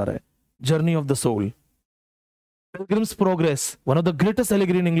बताना चाह रहा है. Journey of the Soul. Pilgrim's Progress, one of the greatest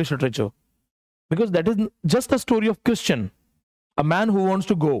allegory in English literature, because that is just a story of Christian, a man who wants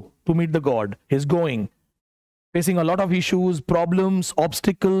to go to meet the God. He's going, facing a lot of issues, problems,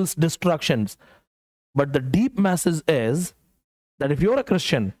 obstacles, distractions. But the deep message is that if you're a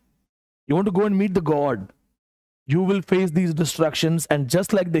Christian, you want to go and meet the God, you will face these distractions, and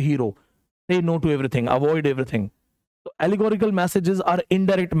just like the hero, say no to everything, avoid everything. So allegorical messages are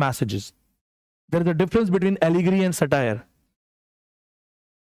indirect messages. There is a difference between allegory and satire.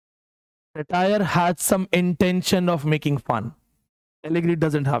 Satire has some intention of making fun. Allegory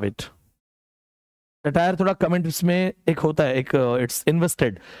doesn't have it. Satire थोड़ा comments में एक होता है, एक it's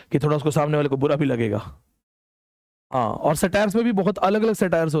invested कि थोड़ा उसको सामने वाले को बुरा भी लगेगा. हाँ, और satires में भी बहुत अलग-अलग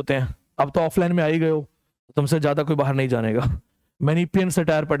satires होते हैं. अब तो offline में आ ही गए हो, तुमसे ज़्यादा कोई बाहर नहीं जानेगा. Manichaean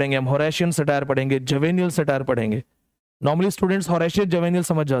satire पढ़ेंगे, हम Horatian satire पढ़ेंगे, Juvenal satire पढ़ेंगे. Normally students Horatian, Juvenal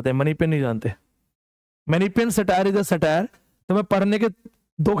समझ जाते हैं, Manichaean नहीं जानते. Manichaean satire is a satire. तुम्हें पढ़ने के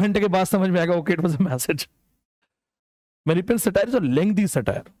 2 घंटे के बाद समझ में आएगा, okay, it was a message. Manichaean satire is a lengthy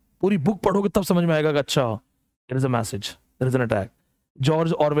satire. पूरी बुक पढ़ोगे तब समझ में आएगा कि अच्छा, there is a message, there is an attack.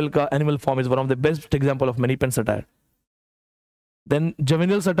 George Orwell का Animal Farm is one of the best example of Manichaean satire. Then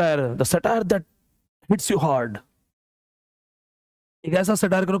Juvenal satire, the satire that hits you hard. एक ऐसा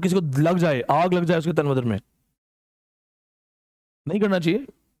satire करो किसी को लग जाए, आग लग जाए उसके तन बदन में. नहीं करना चाहिए.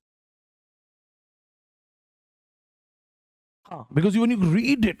 Because when you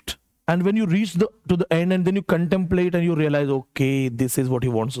read it and when you reach to the end and then you contemplate and you realize, okay, this is what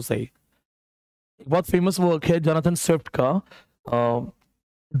he wants to say. एक बहुत फेमस वर्क है जोनाथन स्विफ्ट का,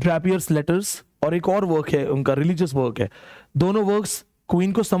 ड्रैपियर्स letters, और एक और work है उनका, religious work है. दोनों वर्क्स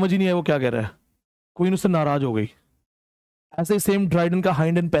क्वीन को समझ ही नहीं है वो क्या कह रहा है. क्वीन उससे नाराज हो गई. ऐसे ही सेम ड्राइडन का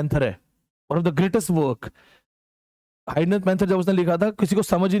हाइंड एंड पैंथर है, one of the greatest work. Hind and panther जब उसने लिखा था किसी को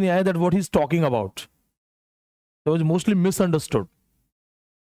समझ ही नहीं आया that what he is talking about. It was mostly misunderstood.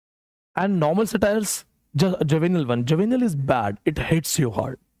 And normal satires, juvenile one, juvenile is bad, it hits you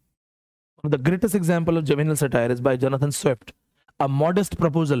hard. One of the greatest example of juvenile satire is by Jonathan Swift, A Modest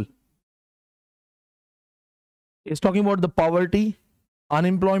Proposal. He's talking about the poverty,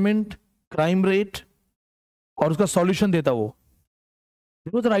 unemployment, crime rate, और उसका solution देता वो.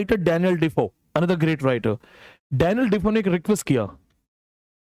 There was a writer Daniel Defoe, another great writer. Daniel Defoe ने एक request किया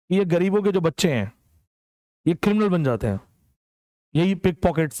कि ये गरीबों के जो बच्चे हैं ये क्रिमिनल बन जाते हैं, यही पिक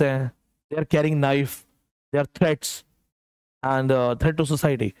पॉकेट्स हैं, they are carrying knife, they are threats and threat to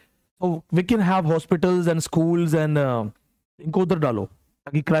society. So we can have hospitals and schools and इनको उधर डालो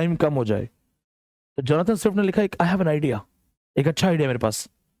ताकि क्राइम कम हो जाए. तो जोनाथन स्विफ्ट ने लिखा, आई हैव एन आइडिया, एक अच्छा आइडिया मेरे पास.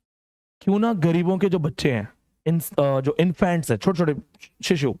 क्यों ना गरीबों के जो बच्चे हैं, जो इन्फेंट्स हैं, छोटे छोटे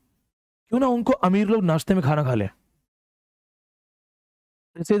शिशु, क्यों ना उनको अमीर लोग नाश्ते में खाना खा लें.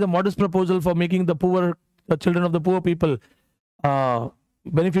 This is a modest proposal for making the children of the poor people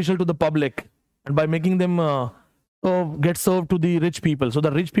beneficial to the public, and by making them get served to the rich people. So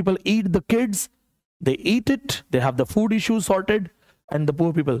the rich people eat the kids, they eat it, they have the food issues sorted, and the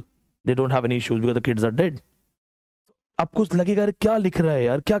poor people, they don't have any issues because the kids are dead. आपको लगेगा यार क्या लिख रहा है,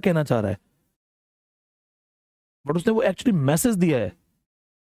 यार क्या कहना चाह रहा है, बट उसने वो एक्चुअली मैसेज दिया है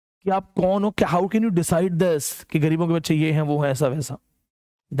कि आप कौन हो, how can you decide this कि गरीबों के बच्चे ये हैं वो हैं ऐसा वैसा.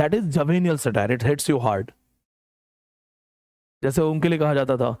 That is जवेनियल satire, it hits you hard. जैसे उनके लिए कहा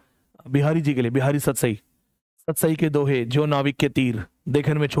जाता था, बिहारी जी के लिए, बिहारी सतसई, सतसई के दोहे जो नाविक के तीर,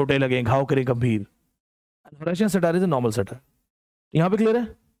 देखने में छोटे लगे घाव करे गंभीर. Russian satire is a normal satire. यहां पे क्लियर है.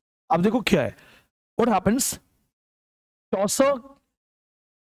 अब देखो क्या है, what happens. Chaucer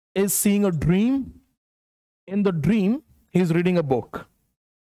is seeing a dream. In the dream, he is reading a book.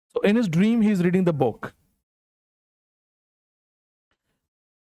 So in his dream, he is reading the book.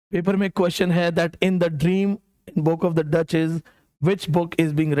 Paper में question है that in the dream, in Book of the Duchess, which book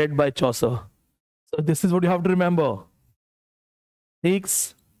is being read by Chaucer? So this is what you have to remember. Age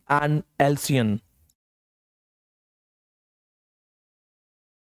and Alcyon.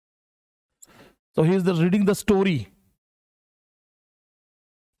 So he is reading the story.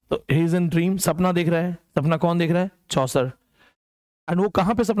 तो he is in dream, सपना देख रहा है. सपना कौन देख रहा है? चॉसर. एंड वो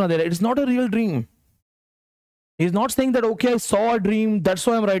कहां पे सपना दे रहा है? It's not a real dream. He is not saying that okay I saw a dream that's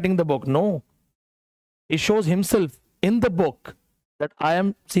why I am writing the book. No, he shows himself in the book that I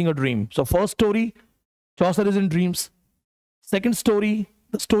am seeing a dream. So first story, Chaucer is in dreams. Second story,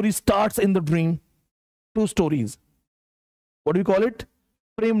 the story starts in the dream. To stories. What do we call it?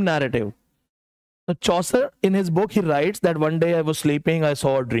 Frame narrative. So Chaucer, in his book, he writes that one day I was sleeping, I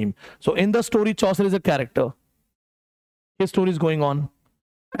saw a dream. So in the story, Chaucer is a character. His story is going on.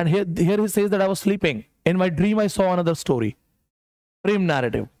 And here he says that I was sleeping. In my dream, I saw another story. Frame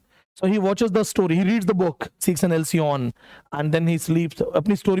narrative. So he watches the story. He reads the book, seeks an Alcyon, and then he sleeps.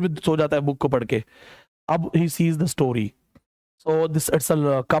 अपनी story में सो जाता है book को पढ़ के. अब he sees the story. So it's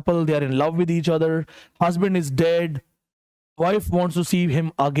a couple. They are in love with each other. Husband is dead. Wife wants to see him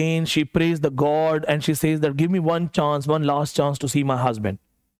again. She prays the God and she says that give me one chance, one last chance to see my husband.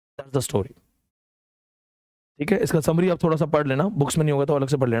 That's the story. ठीक है, इसका summary आप थोड़ा सा पढ़ लेना, books में नहीं होगा तो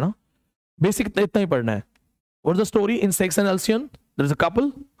अलग से पढ़ लेना. बेसिक इतना ही पढ़ना है. What's the story? In Sex and Alcyon, there is a couple.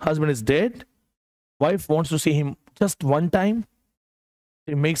 Husband is dead. Wife wants to see him just one time.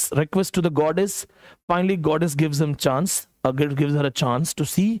 She makes request to the goddess. Finally, goddess gives him chance. Gives her a chance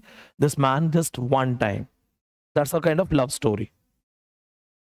to see this man just one time. That's a kind of love story.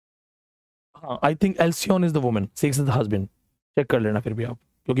 I think Alcyon is the woman, Sex is the husband. Check कर लेना फिर भी आप,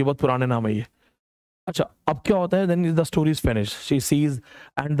 क्योंकि बहुत पुराने नाम है ये. अच्छा, अब क्या होता है? Then the story is finished. She sees,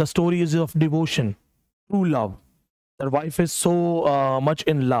 and the story is of devotion, true love. Their wife is so much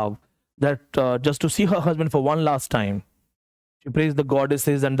in love that just to see her husband for one last time, she prays the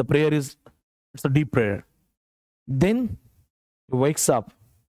goddesses, and the prayer is, it's a deep prayer. Then he wakes up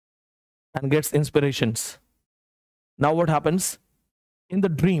and gets inspirations. Now what happens? In the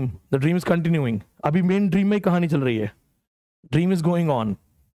dream is continuing. Abhi main dream में कहानी चल रही है. Dream is going on.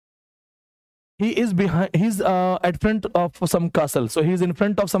 He's at front of some castle. So he's in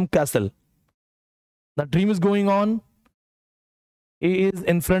front of some castle. The dream is going on. He is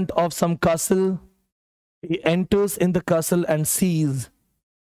in front of some castle. he enters in the castle and sees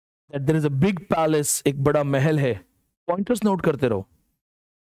that there is a big palace, एक बड़ा महल है. Pointers note करते रहो.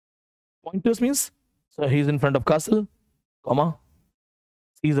 Pointers means so he is in front of castle, comma,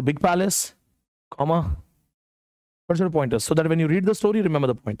 sees a big palace, comma, छोटे pointers, so that when you read the story remember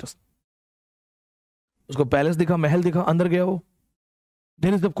the pointers. उसको palace दिखा, महल दिखा, अंदर गया वो.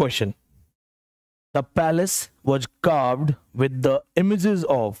 There is the question. The palace was carved with the images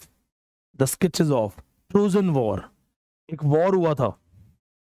of, the sketches of Trojan War. एक war हुआ था.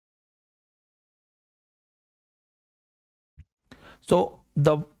 So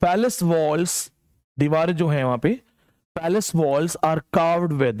the palace walls, दीवारें जो हैं वहां पे, palace walls are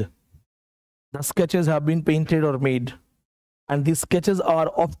carved with, the sketches have been painted or made, and these sketches are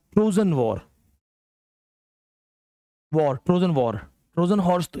of Trojan War. Trojan War. Trojan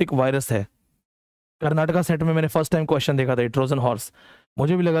horse तो एक वायरस है. कर्नाटका सेट में मैंने फर्स्ट टाइम क्वेश्चन देखा था ट्रोजन हॉर्स.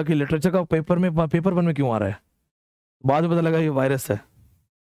 मुझे भी लगा कि लिटरेचर का पेपर वन में क्यों आ रहा है. बाद में पता लगा ये वायरस है.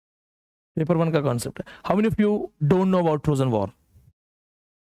 पेपर वन का कॉन्सेप्ट है. How many of you don't know about Trojan war?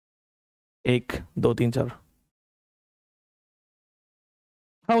 1 2 3 4.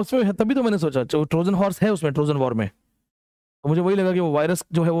 हाँ उसमें है, तभी तो मैंने सोचा ट्रोजन हॉर्स है उसमें, ट्रोजन वॉर में. तो मुझे वही लगा कि वो वायरस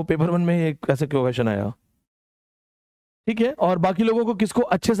जो है वो पेपर वन में एक ऐसे क्यों क्वेश्चन आया. ठीक है. और बाकी लोगों को किसको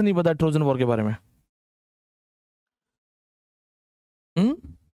अच्छे से नहीं पता ट्रोजन वॉर के बारे में?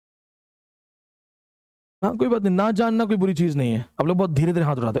 हाँ कोई बात नहीं, ना जानना कोई बुरी चीज नहीं है. आप लोग बहुत धीरे धीरे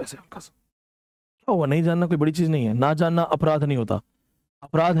हाथ उठाते हैं ऐसे हल्का सा. क्या हुआ? नहीं जानना कोई बड़ी चीज नहीं है. ना जानना अपराध नहीं होता.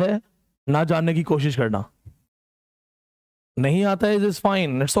 अपराध है ना जानने की कोशिश करना. नहीं आता है is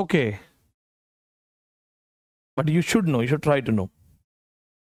fine, it's okay, but you should know, you should try to know.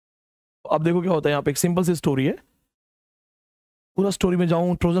 अब देखो क्या होता है. यहाँ पे एक सिंपल सी स्टोरी है. पूरा स्टोरी में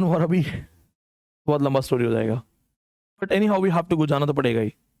जाऊं ट्रोजन वॉर अभी बहुत लंबा स्टोरी हो जाएगा. But any how we have to go, जाना तो पड़ेगा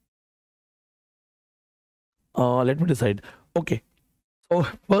ही. Let me decide. Okay, so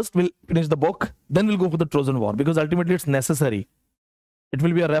first we'll finish the book, then we'll go for the Trojan War, because ultimately it's necessary. It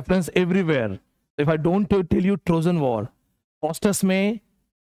will be a reference everywhere. If I don't tell you Trojan War, Faustus may,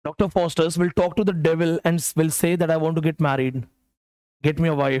 Dr. Faustus will talk to the devil and will say that I want to get married. Get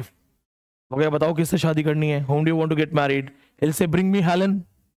me a wife. Okay, बताओ किससे शादी करनी है? Whom do you want to get married? He'll say, bring me Helen.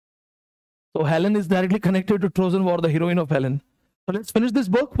 So Helen is directly connected to Trojan War, the heroine of Helen. So let's finish this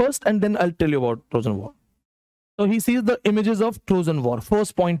book first and then I'll tell you about Trojan War. So he sees the images of Trojan War.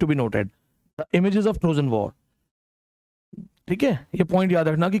 First point to be noted, the images of Trojan War. ठीक है, ये point याद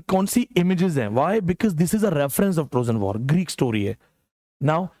रखना कि कौन सी images हैं. Why? Because this is a reference of Trojan War. Greek story है.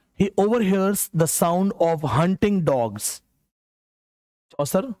 Now he overhears the sound of hunting dogs.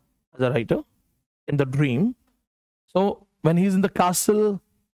 Chaucer, as a writer, in the dream. So when he's in the castle,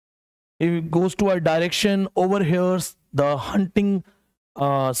 he goes to a direction, overhears the hunting,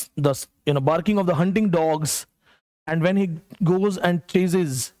 barking of the hunting dogs. And when he goes and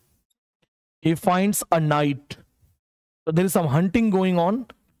chases, he finds a knight. So there is some hunting going on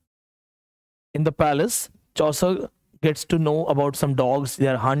in the palace. Chaucer gets to know about some dogs. They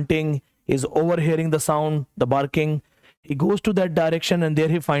are hunting. He's overhearing the sound, the barking. He goes to that direction and there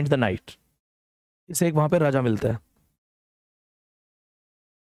he finds the knight. इसे एक वहां पे राजा मिलता है.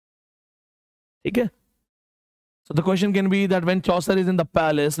 ठीक है. So the question can be that when Chaucer is in the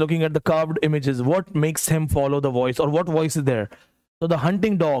palace looking at the carved images, what makes him follow the voice, or what voice is there? So the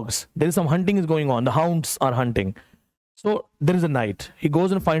hunting dogs, there is some hunting is going on. The hounds are hunting. So there is a knight. He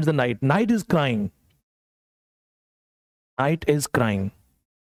goes and finds the knight. Knight is crying. Knight is crying.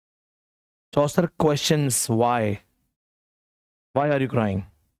 Chaucer questions why. Why are you crying?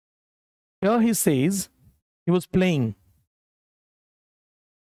 Here he says he was playing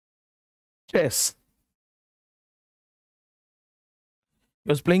chess. He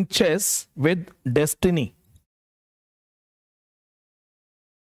was playing chess with destiny.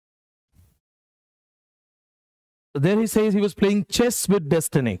 So there he says he was playing chess with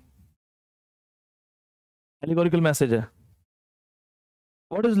destiny. Allegorical message.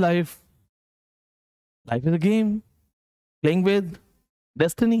 What is life? Life is a game. Playing with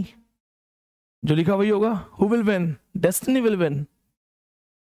destiny. जो लिखा वही होगा. Who will win? Destiny will win.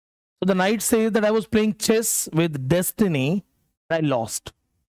 So the knight says that I was playing chess with destiny. I lost.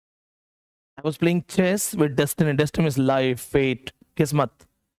 I was playing chess with destiny. Destiny is life, fate, kismat.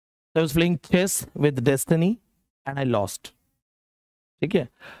 I was playing chess with destiny and I lost. ठीक है.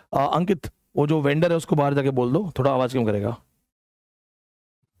 अंकित, वो जो vendor है उसको बाहर जाके बोल दो. थोड़ा आवाज कम करेगा.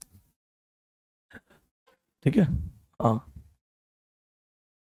 ठीक है. हाँ.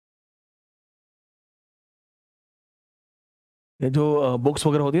 ये जो बुक्स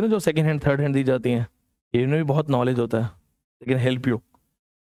वगैरह होती है ना, जो सेकंड हैंड थर्ड हैंड दी जाती हैं, इनमें भी बहुत नॉलेज होता है. लेकिन हेल्प यू.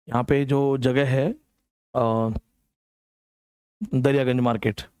 यहाँ पे जो जगह है दरियागंज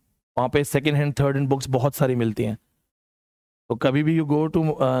मार्केट, वहाँ पे second hand third hand books बहुत सारी मिलती हैं। तो कभी भी you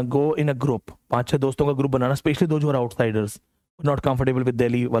go in a group, 5-6 दोस्तों का ग्रुप बनाना, स्पेशली दो जो are outsiders, not comfortable with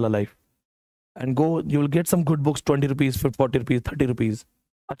Delhi वाला life, and go, you will get some good books, 20 rupees, 40 rupees, 30 rupees,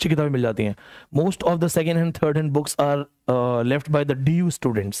 अच्छी किताबें मिल जाती हैं। Most of the second hand third hand books are left by the DU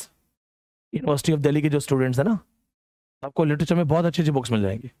students, university of Delhi के जो students है ना, आपको लिटरेचर में बहुत अच्छी अच्छी बुक्स मिल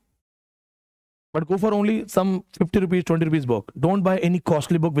जाएंगी। But go for only some 50 rupees, 20 rupees book, don't by any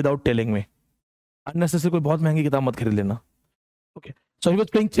costly book without telling me, unnecessary कोई बहुत महंगी किताब मत खरीद लेना। Okay, so he was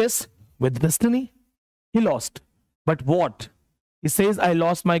playing chess with destiny. He lost. But what? He says, I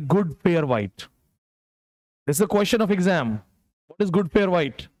lost my good fair white. This is a question of exam. What is good fair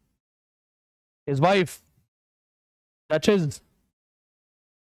white? His wife, Duchess.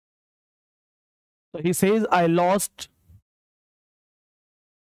 So he says, I lost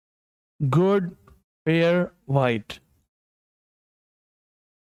good fair white.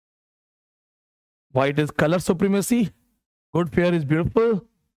 White is color supremacy. Good fair is beautiful.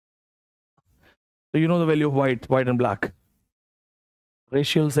 So you know the value of white and black.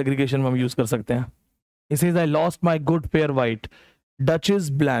 Racial segregation में हम use कर सकते हैं. He says, I lost my good fair white. Duchess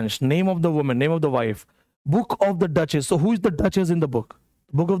Blanche, name of the woman, name of the wife. Book of the Duchess. So who is the Duchess in the book?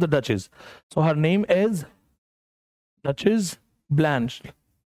 Book of the Duchess. So her name is Duchess Blanche.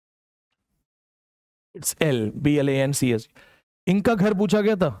 It's Blancs. इनका घर पूछा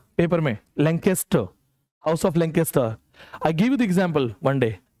गया था paper में, Lancaster, House of Lancaster. I give you the example one day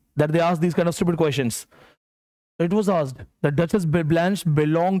that they asked these kind of stupid questions. It was asked that Duchess Blanche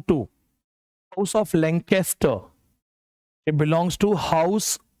belonged to House of Lancaster. It belongs to House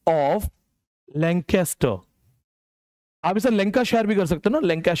of Lancaster. आप इसे Lancashire भी कर सकते हो ना,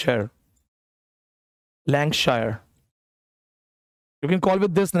 Lancashire, Lancashire. You can call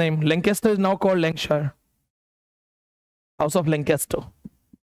with this name. Lancaster is now called Lancashire. House of Lancaster.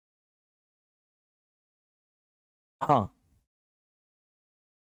 हाँ,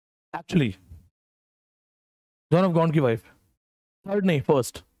 actually John of गॉन्ट की wife, third नहीं,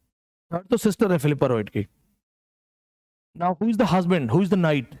 फर्स्ट, थर्ड तो सिस्टर है फिलिपा रॉयड की. Now who is the husband, who is the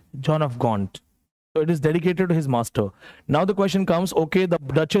night? John of गॉन्ट. So it is dedicated to his master. Now the question comes, okay, the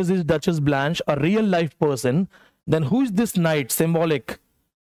Duchess is Duchess Blanche, a real life person. Then who is this knight, symbolic?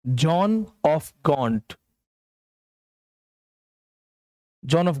 John of Gaunt.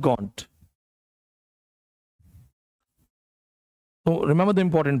 John of Gaunt. So remember the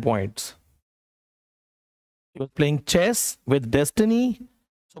important points. He was playing chess with destiny.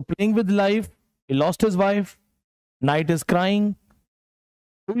 So playing with life, he lost his wife. Knight is crying.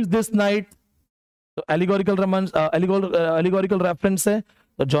 Who is this knight? तो allegorical reference है,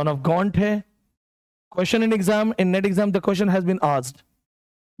 तो John of Gaunt है. Question in exam, in net exam, the question has been asked.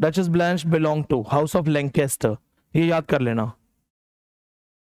 Duchess Blanche belonged to House of Lancaster. ये याद कर लेना.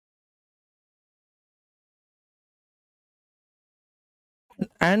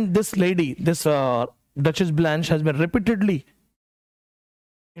 And this lady, this Duchess Blanche has been repeatedly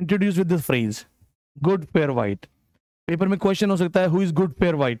introduced with this phrase, good fair white. Paper में question हो सकता है, who is good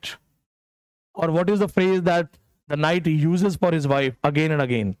fair white? Or what is the phrase that the knight uses for his wife again and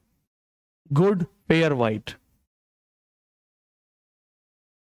again? Good fair white.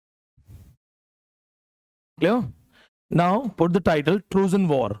 Clear? Now put the title Trojan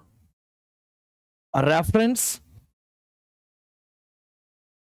War. A reference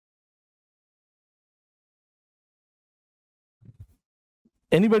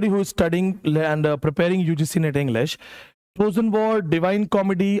anybody who is studying and preparing UGC NET English, Trojan War, Divine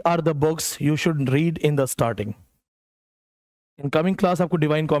Comedy are the books you should read in the starting. In coming class, आपको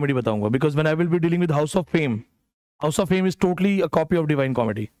Divine Comedy बताऊंगा, because when I will be dealing with House of Fame, House of Fame is totally a copy of Divine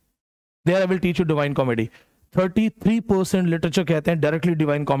Comedy. There I will teach you Divine Comedy. 33% literature कहते हैं directly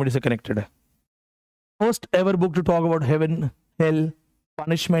Divine Comedy से connected है. First ever book to talk about heaven, hell,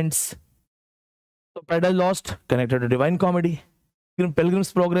 punishments. So Paradise Lost connected to Divine Comedy.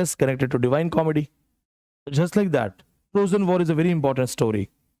 Pilgrim's Progress connected to Divine Comedy. Just like that, Trojan War is a very important story.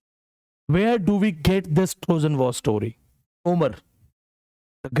 Where do we get this Trojan War story? Homer,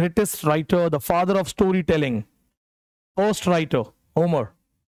 the greatest writer, the father of storytelling, first writer, Homer.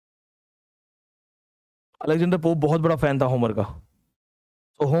 Alexander Pope बहुत बड़ा fan था Homer का.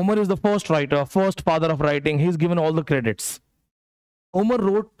 So Homer is the first writer, first father of writing. He's given all the credits. Homer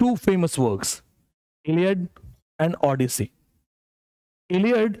wrote two famous works, Iliad and Odyssey.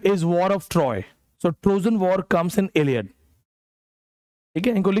 Iliad is War of Troy. So Trojan War comes in Iliad. ठीक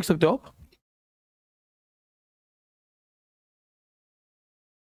है, इनको लिख सकते हो आप.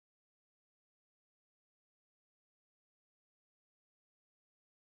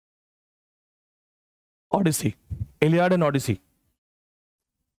 Odyssey, Iliad and Odyssey.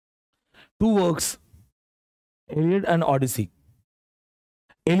 Two works, Iliad and Odyssey.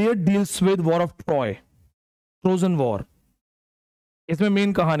 Iliad deals with War of Troy, Trojan War. इसमें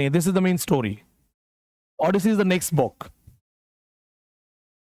main कहानी है. This is the main story. Odyssey is the next book.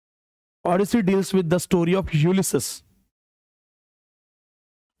 Odyssey deals with the story of Ulysses.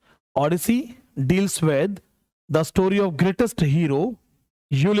 Odyssey deals with the story of greatest hero,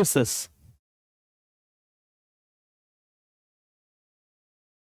 Ulysses.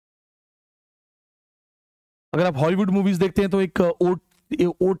 अगर आप Hollywood movies देखते हैं तो एक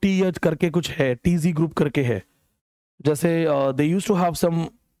OT करके कुछ है, TZ ग्रुप करके है. जैसे they used to have some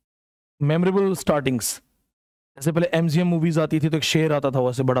memorable startings. जैसे पहले MGM मूवीज आती थी तो एक शेर आता था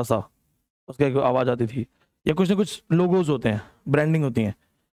वैसे बड़ा सा, उसका एक आवाज आती थी, या कुछ ना कुछ लोगोज होते हैं, ब्रांडिंग होती है.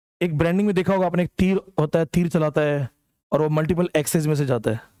 एक ब्रांडिंग में देखा होगा आपने, एक तीर होता है, तीर चलाता है और वो मल्टीपल एक्सेस में से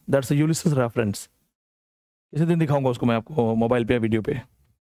जाता है. That's a Ulysses reference. इसी दिन दिखाऊंगा उसको मैं आपको मोबाइल पे या वीडियो पे.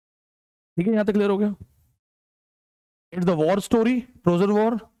 ठीक है, यहाँ तक क्लियर हो गया. It's the war story, Trojan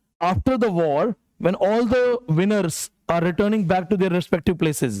War. After the war, when all the winners are returning back to their respective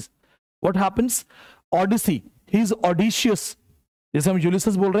places, what happens? Odyssey, he's audacious. जैसे हम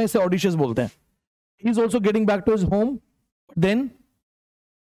Ulysses बोल रहे हैं, इसे audacious बोलते हैं. He's also getting back to his home, but then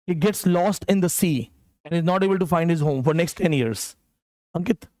he gets lost in the sea and is not able to find his home for next 10 years.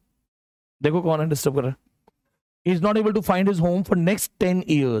 अंकित, देखो कौन है डिस्टर्ब कर रहा है. He is not able to find his home for next 10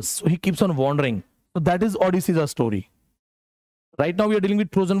 years, so he keeps on wandering. So that is Odyssey's story. Right now we are dealing with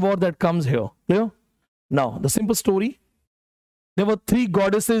Trojan War that comes here. Clear? Now, the simple story. There were 3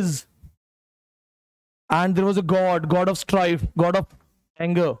 goddesses and there was a god of strife, god of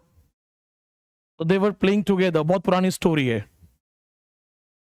anger. So they were playing together. बहुत पुरानी story है.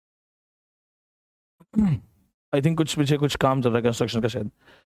 I think कुछ पीछे कुछ काम चल रहा है कंस्ट्रक्शन का शायद.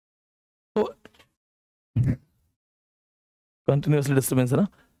 So continuously disturbance है ना?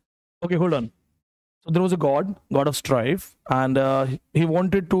 Okay, hold on. So there was a god of strife, and he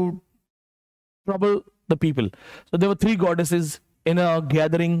wanted to trouble the people. So there were 3 goddesses in a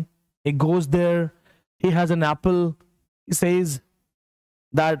gathering. He goes there. He has an apple. He says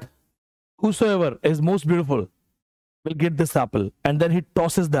that whosoever is most beautiful will get this apple, and then he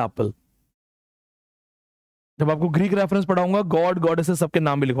tosses the apple. जब आपको Greek reference पढ़ाऊंगा, God goddesses सबके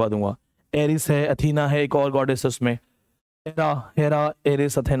नाम भी लिखवा दूंगा. Eris है, Athena है, एक और गॉडेस उसमें, हेरा,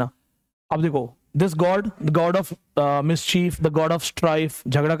 एरिस, अथेना. अब देखो, this god, the god of mischief, the god of strife,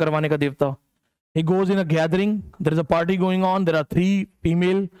 झगड़ा करवाने का देवता. He goes in a gathering. There is a party going on. There are 3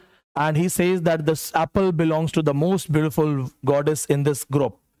 female, and he says that this apple belongs to the most beautiful goddess in this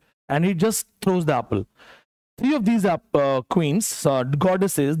group, and he just throws the apple. 3 of these queens,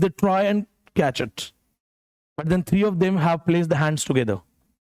 goddesses, they try and catch it, but then 3 of them have placed the hands together.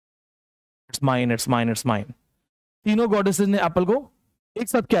 It's mine, it's mine, it's mine. तीनों goddesses ने apple को एक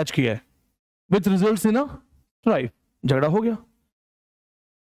साथ catch किया है, which results in a strife. झगड़ा हो गया.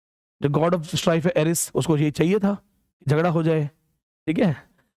 The god of strife है एरिस, उसको ये चाहिए था झगड़ा हो जाए. ठीक है,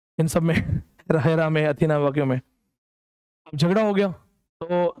 इन सब में, हेरा में, अथीना वाक्यों में अब झगड़ा हो गया.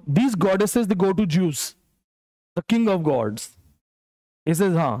 तो these goddesses they go to Zeus, the king of gods. He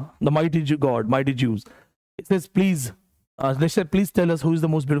says, हाँ, the mighty god, mighty Zeus. He says, please, they said, please tell us who is the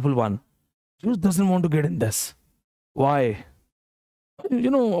most beautiful one. Zeus doesn't want to get in this. Why?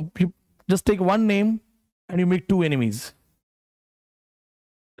 You know, you just take one name and you make 2 enemies.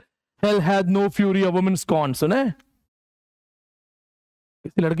 Hell had no fury, a woman scorned. सुने?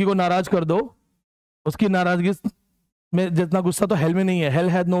 किसी लड़की को नाराज कर दो, उसकी नाराजगी में जितना गुस्सा तो हेल में नहीं है. Hell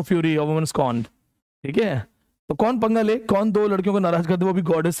had no fury, a woman scorned. ठीक है, तो कौन पंगा ले, कौन 2 लड़कियों को नाराज कर दे, वो भी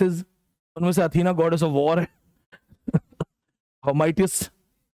goddesses. उनमें से अथीना goddess of war है, her mightiest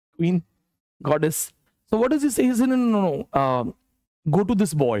queen goddess. So what does he say? He said, no. Go to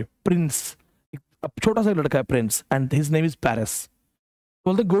this boy, prince. अब छोटा सा लड़का है, prince, and his name is Paris.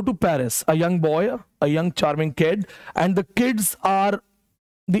 Well, they go to Paris, a young boy, a young charming kid, and the kids are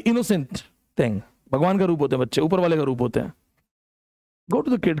the innocent thing. भगवान का रूप होते हैं बच्चे, ऊपर वाले का रूप होते हैं. Go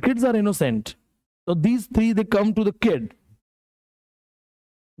to the kid. Kids are innocent. So these 3, they come to the kid.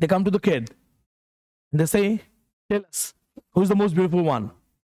 They come to the kid. They say, tell us, who is the most beautiful one?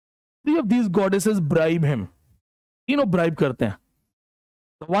 3 of these goddesses bribe him. You know, bribe करते हैं.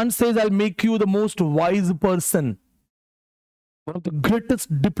 One says, I'll make you the most wise person, one of the greatest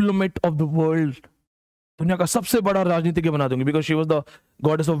diplomat of the world. दुनिया का सबसे बड़ा राजनीतिज्ञ बना दूंगी, because she was the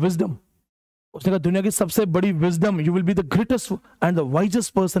goddess of wisdom. उसने कहा दुनिया की सबसे बड़ी wisdom, you will be the greatest and the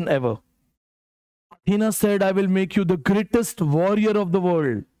wisest person ever. Athena said, I will make you the greatest warrior of the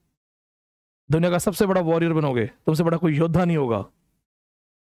world. दुनिया का सबसे बड़ा warrior बनोगे, तुमसे बड़ा कोई योद्धा नहीं होगा.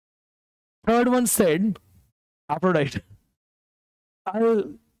 Third one said, Aphrodite, I'll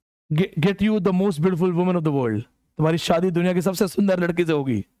get you the most beautiful woman of the world. तुम्हारी शादी दुनिया की सबसे सुंदर लड़की से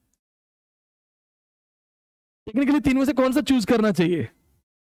होगी. टेक्निकली तीन में से कौन सा चूज करना चाहिए?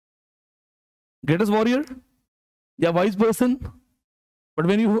 ग्रेटेस्ट वॉरियर या wise person? But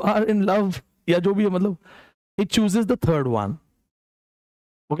when you are in love या जो भी है, मतलब it chooses the third one.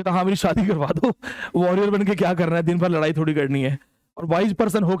 वो कहता हाँ मेरी शादी करवा दो, वॉरियर बन के क्या करना है, दिन भर लड़ाई थोड़ी करनी है, और वाइज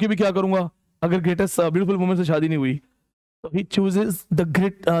पर्सन होके भी क्या करूंगा अगर ग्रेटेस्ट ब्यूटीफुल वुमन से शादी नहीं हुई. So he chooses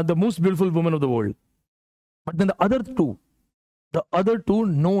the most beautiful woman of the world. But then the other two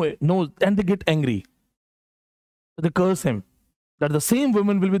know, and they get angry. So they curse him that the same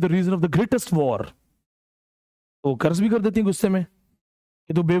woman will be the reason of the greatest war. तो कर्ज भी कर देती हैं गुस्से में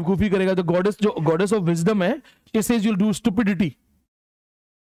कि तू बेवकूफी करेगा. तो गॉडेस ऑफ विजडम है, she says you'll do stupidity.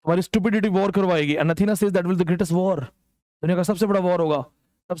 तुम्हारी स्टुपिडिटी वॉर करवाएगी. And Athena says that will be the greatest war. दुनिया का सबसे बड़ा वॉर होगा,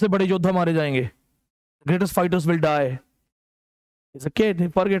 सबसे बड़े योद्धा मारे जाएंगे. Greatest fighters will die. He's a kid, he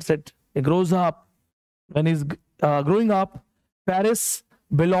forgets it. He grows up. When he's growing up, Paris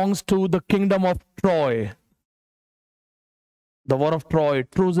belongs to the kingdom of Troy. The war of Troy,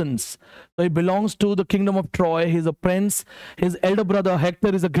 Trojans. So he belongs to the kingdom of Troy. He's a prince. His elder brother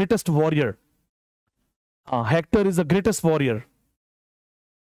Hector is the greatest warrior. Hector is the greatest warrior.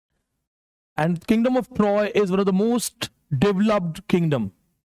 And kingdom of Troy is one of the most developed kingdom.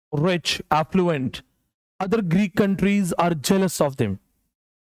 Rich, affluent. Other Greek countries are jealous of them.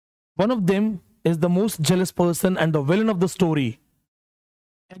 One of them is the most jealous person and the villain of the story,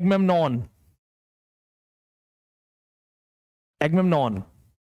 Agamemnon. Agamemnon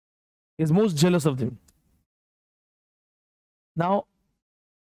is most jealous of them. Now,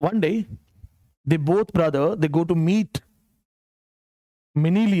 one day, they go to meet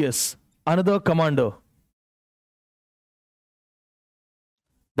Menelaus, another commander.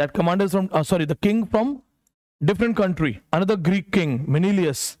 That commander is from, the king from different country, another Greek king,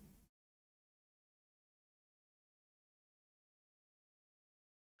 Menelaus.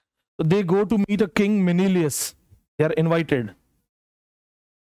 So they go to meet a king, Menelaus. They are invited.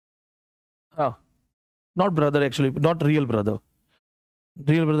 Not brother actually, not real brother.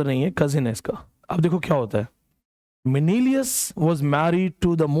 Real brother नहीं है, cousin है इसका. अब देखो क्या होता है. Menelaus was married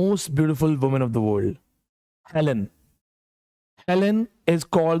to the most beautiful woman of the world, Helen. Helen is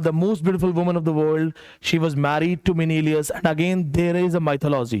called the most beautiful woman of the world. She was married to Menelaus, and again there is a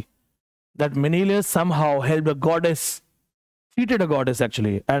mythology that Menelaus somehow helped a goddess, cheated a goddess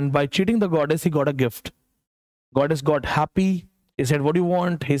actually, and by cheating the goddess he got a gift. Goddess got happy. He said, what do you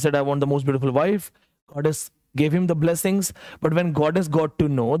want? He said, I want the most beautiful wife. Goddess gave him the blessings, but when goddess got to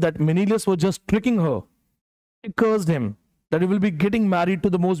know that Menelaus was just tricking her, she cursed him that he will be getting married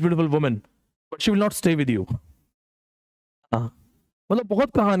to the most beautiful woman, but she will not stay with you. मतलब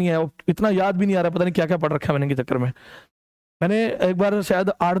बहुत कहानी है, इतना याद भी नहीं आ रहा, पता नहीं क्या क्या पढ़ रखा है मैंने के चक्कर में. मैंने एक बार शायद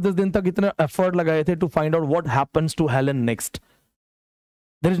 8-10 दिन तक इतना एफर्ट लगाए थे to find out what happens to Helen next.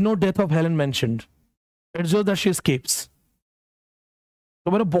 There is no death of Helen mentioned, it's just that she escapes.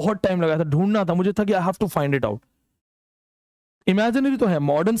 तो मैंने बहुत टाइम लगाया था, ढूंढना था, मुझे था कि I have to find it out. Imaginary तो है,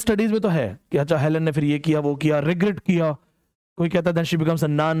 मॉडर्न स्टडीज में तो है कि अच्छा हेलेन ने फिर ये किया वो किया, रिग्रेट किया, कोई कहता है then she becomes a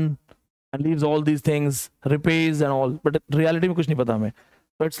none and leaves all these things, repays and all, but reality में कुछ नहीं पता हमें.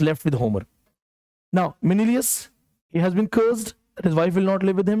 So it's left with Homer. Now Menelaus, he has been cursed that his wife will not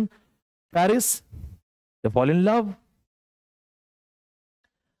live with him. Paris, they fall in love.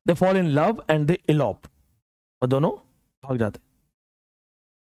 And they elope. और दोनों भाग जाते.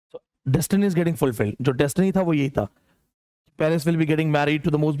 So destiny is getting fulfilled. जो destiny था वो यही था. Paris will be getting married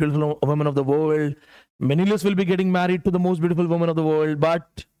to the most beautiful woman of the world. Menelaus will be getting married to the most beautiful woman of the world,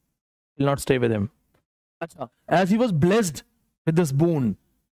 but will not stay with him. As he was blessed with this boon,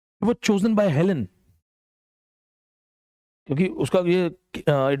 he was chosen by Helen. क्योंकि उसका ये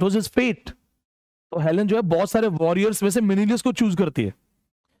it was his fate. तो Helen जो है बहुत सारे warriors में से मेनेलियस को चूज करती है.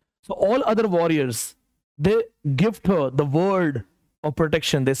 So all other warriors, they gift her the word of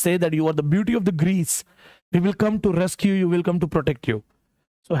protection. They say that you are the beauty of the Greece. We will come to rescue you. We will come to protect you.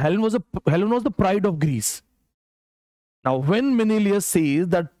 So Helen was the pride of Greece. Now when Menelaus sees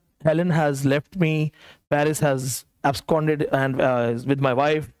that Helen has left me, Paris has absconded and is with my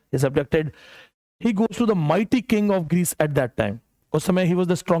wife, is abducted, he goes to the mighty king of Greece at that time. उस समय he was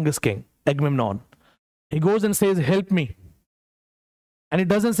the strongest king, Agamemnon. He goes and says, help me. And he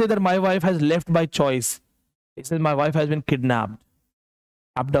doesn't say that my wife has left by choice. He says, my wife has been kidnapped,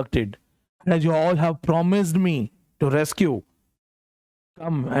 abducted. And as you all have promised me to rescue,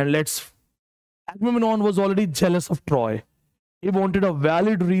 come and let's... Agamemnon was already jealous of Troy. He wanted a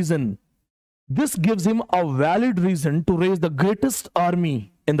valid reason. This gives him a valid reason to raise the greatest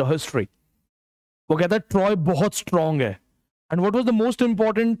army in the history. वो कहता है Troy बहुत strong है. And what was the most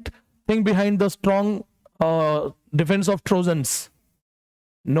important thing behind the strong defence of trojans?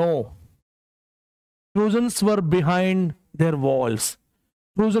 No, trojans were behind their walls,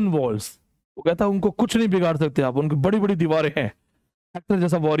 Trojan walls. वो कहता है उनको कुछ नहीं बिगाड़ सकते आप, उनकी बड़ी बड़ी दीवारें हैं, एक्टर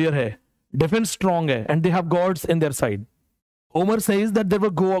जैसा वॉरियर है, डिफेंस स्ट्रांग है, and they have gods in their side. Homer says that there were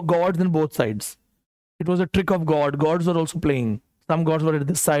gods in both sides. It was a trick of God. Gods were also playing. Some gods were at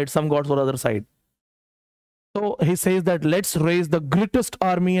this side, some gods were other side. So he says that let's raise the greatest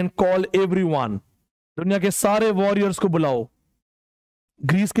army and call everyone. दुनिया के सारे warriors को बुलाओ.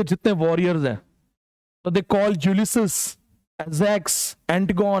 Greece के जितने warriors हैं. So they call Ulysses, Ajax,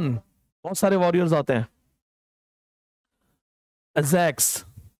 Antigone. बहुत सारे warriors आते हैं. Ajax,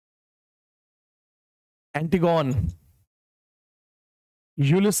 Antigone,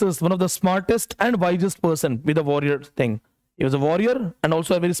 Ulysses, one of the smartest and wisest person with the warrior thing. He was a warrior and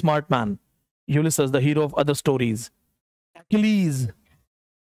also a very smart man. Ulysses, the hero of other stories. Achilles,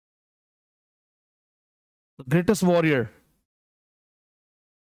 the greatest warrior.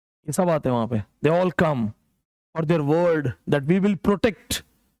 ये सब आते हैं वहां पे. They all come for their word that we will protect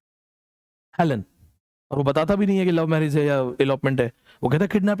Helen. और वो बताता भी नहीं है कि लव मैरिज है या elopement है. वो कहता है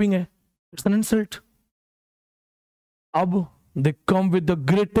किडनैपिंग है. It's an insult. अब they come with the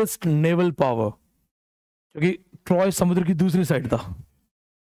greatest naval power, क्योंकि ट्रॉय समुद्र की दूसरी साइड था.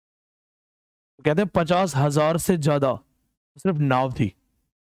 कहते हैं 50,000 से ज्यादा सिर्फ नाव थी.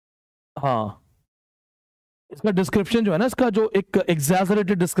 हाँ, इसका डिस्क्रिप्शन जो है ना, इसका जो एक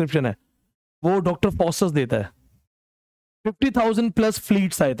एग्जैजरेटेड डिस्क्रिप्शन है वो डॉक्टर फॉस्टर्स देता है. 50,000 प्लस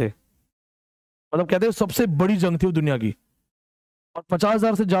फ्लीट्स आए थे, मतलब कहते हैं सबसे बड़ी जंग थी वो दुनिया की, और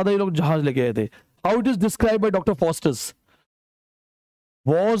 50,000 से ज्यादा ये लोग जहाज लेके आए थे. How it is describe by doctor fosters?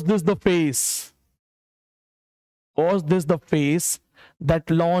 Was this the face? Was this the face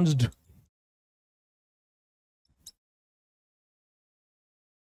that launched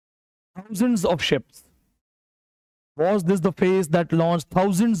thousands of ships? Was this the face that launched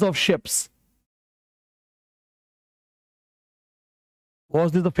thousands of ships?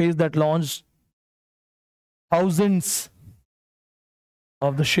 Was this the face that launched thousands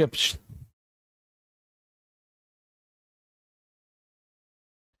of the ships?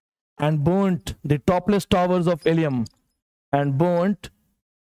 And burnt the topless towers of Ilium. And burnt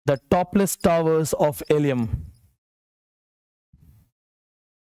the topless towers of Ilium.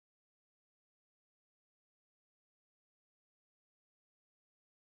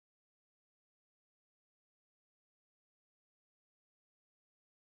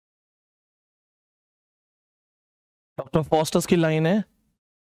 Dr. Foster's की line है.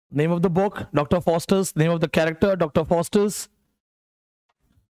 Name of the book, Dr. Foster's. Name of the character, Dr. Foster's.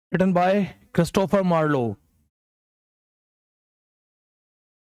 Written by Christopher Marlowe.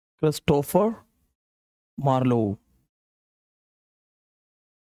 Christopher Marlowe.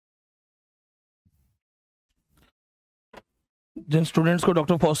 Jin students को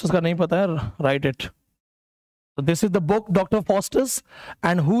doctor fosters का नहीं पता है, right it. So this is the book Dr. Faustus,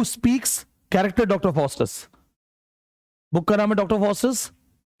 and who speaks? Character Dr. Faustus. Book का नाम है doctor Faustus,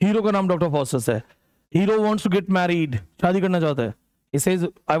 hero का नाम डॉक्टर फॉस्टस है. Hero wants to get married, शादी करना चाहता है. He says,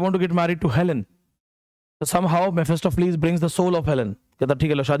 I want to get married to Helen. So somehow Mephistopheles brings the soul of Helen. कहता ठीक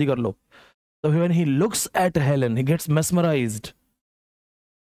है लो शादी कर लो. So when he looks at Helen, he gets mesmerized.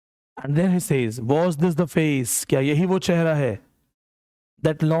 And then he says, was this the face? क्या यही वो चेहरा है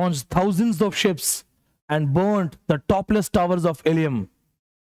that launched thousands of ships and burnt the topless towers of Ilium?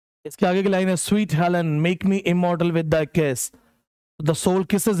 इसके आगे की लाइन है, sweet Helen, make me immortal with thy kiss. The soul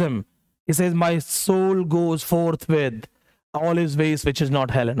kisses him. He says, my soul goes forth with all his ways which is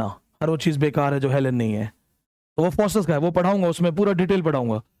not Helena. हर वो चीज बेकार है जो Helen नहीं है. तो वो फॉस्टर्स का है, वो पढ़ाऊंगा, उसमें पूरा डिटेल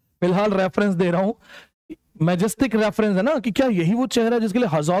पढ़ाऊंगा. फिलहाल रेफरेंस दे रहा हूं, मैजेस्टिक रेफरेंस है ना, कि क्या यही वो चेहरा है जिसके लिए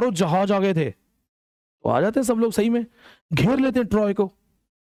हजारों जहाज आ गए थे. तो आ जाते हैं सब लोग, सही में घेर लेते हैं ट्रॉय को.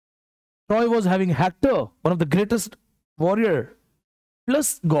 Troy was having Hector, one of the greatest warrior,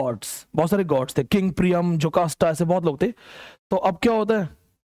 plus God's, बहुत सारे गॉड्स थे, किंग प्रियम, जोकास्टा, ऐसे बहुत लोग थे. तो अब क्या होता है,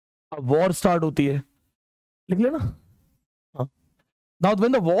 अब वॉर स्टार्ट होती है. लिख लेना. Now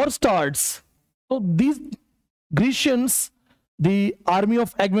when the war starts, so these Grecians, the army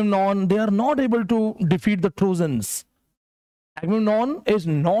of Agamemnon, they are not able to defeat the Trojans. Agamemnon is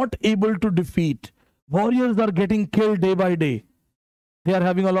not able to defeat. Warriors are getting killed day by day. They are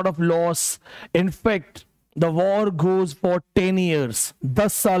having a lot of loss. In fact, the war goes for 10 years.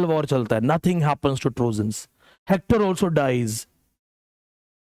 10 साल war चलता है. Nothing happens to Trojans. Hector also dies.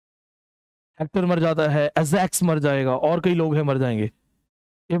 Hector मर जाता है, Ajax मर जाएगा, और कई लोग हैं मर जाएंगे.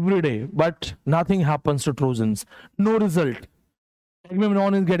 Every day, but nothing happens to Trojans. No result.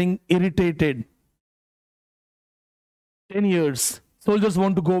 Agamemnon is getting irritated. 10 years. Soldiers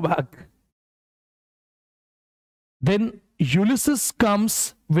want to go back. Then Ulysses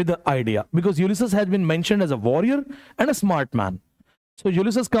comes with the idea, because Ulysses has been mentioned as a warrior and a smart man. So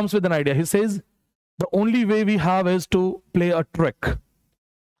Ulysses comes with an idea. He says, the only way we have is to play a trick.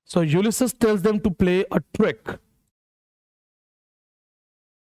 So Ulysses tells them to play a trick.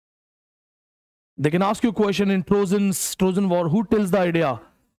 They can ask you a question in Trojan War, who tells the idea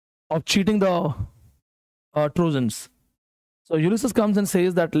of cheating the Trojans? So Ulysses comes and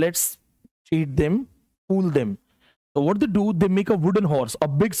says that let's cheat them, fool them. So what they do, they make a wooden horse, a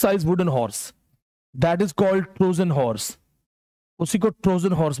big size wooden horse. That is called Trojan horse. उसी को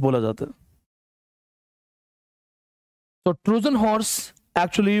Trojan horse बोला जाता है. So Trojan horse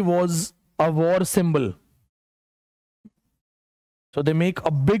actually was a war symbol. So they make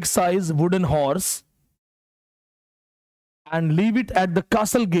a big size wooden horse and leave it at the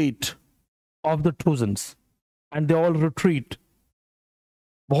castle gate of the Trojans, and they all retreat.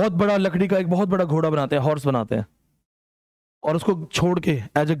 बहुत बड़ा लकड़ी का एक बहुत बड़ा घोड़ा बनाते हैं, हॉर्स बनाते हैं, और उसको छोड़ के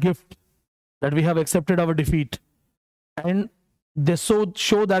as a gift that we have accepted our defeat, and they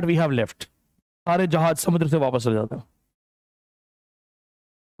show that we have left. सारे जहाज समुद्र से वापस चले जाते हैं.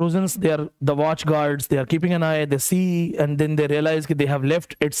 Trojans, they are the watch guards, they are keeping an eye, they see, and then they realize that they have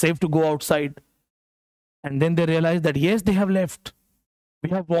left, it's safe to go outside. And then they realize that yes, they have left, we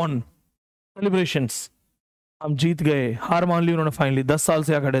have won. Celebrations. हम जीत गए, हार मान ली उन्होंने finally, 10 साल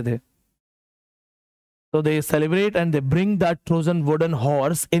से यहाँ खड़े थे. So they celebrate and they bring that Trojan wooden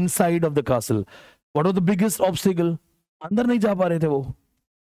horse inside of the castle. What was the biggest obstacle? अंदर नहीं जा पा रहे थे वो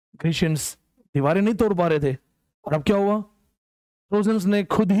Grecians, दीवारें नहीं तोड़ पा रहे थे. और अब क्या हुआ? Trojans ने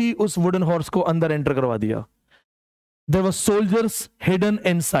खुद ही उस wooden horse को अंदर enter करवा दिया. There were soldiers hidden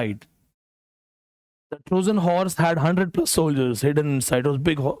inside. The Trojan horse had 100+ soldiers hidden inside. It was a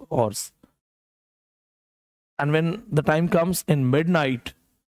big horse. And when the time comes in midnight,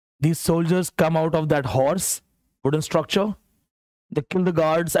 these soldiers come out of that horse, wooden structure. They kill the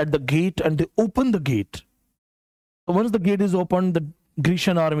guards at the gate and they open the gate. So once the gate is opened, the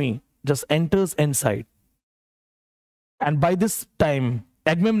Grecian army just enters inside. And by this time,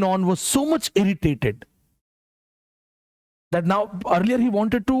 Agamemnon was so much irritated that now, earlier he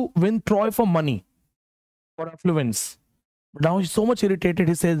wanted to win Troy for money, for affluence. But now he's so much irritated,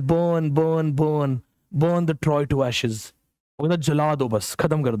 he says, burn, burn, burn, burn the Troy to ashes. Jala do bas,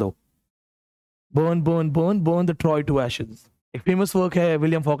 khatam kar do. Burn, burn, burn, burn the Troy to ashes. एक famous work है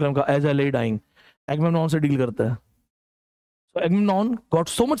William Faulkner का, As I Lay Dying. Agamemnon से deal करता है. So Agamemnon got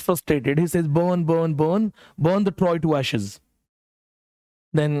so much frustrated. He says, burn, burn, burn, burn the Troy to ashes.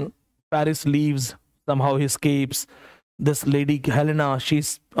 Then Paris leaves. Somehow he escapes. This lady, Helena, she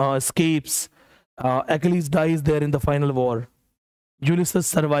escapes. Achilles dies there in the final war. Ulysses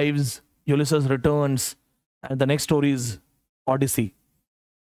survives. Ulysses returns. And the next story is Odyssey.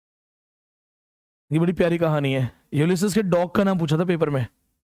 ये बड़ी प्यारी कहानी है. Ulysses के dog का नाम पूछा था पेपर में.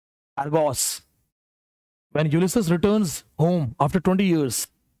 Argos. When Ulysses returns home after 20 years,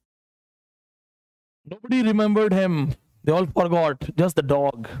 nobody remembered him. They all forgot, just the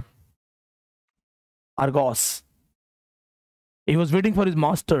dog. Argos. He was waiting for his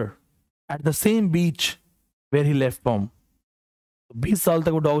master at the same beach where he left from. 20 साल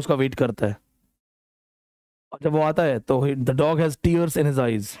तक वो dog उसका wait करता है. और जब वो आता है तो the dog has tears in his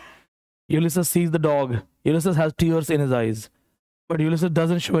eyes. Ulysses sees the dog. Ulysses has tears in his eyes. But Ulysses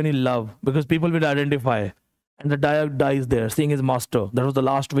doesn't show any love because people will identify. And the dog dies there, seeing his master. That was the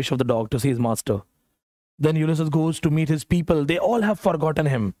last wish of the dog, to see his master. Then Ulysses goes to meet his people. They all have forgotten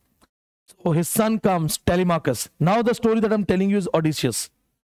him. So his son comes, Telemachus. Now the story that I'm telling you is Odysseus.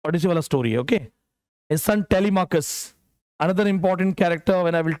 Odyssey wala story, okay? His son Telemachus. Another important character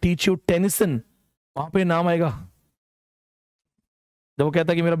when I will teach you Tennyson. वहाँ पे नाम आएगा. जब वो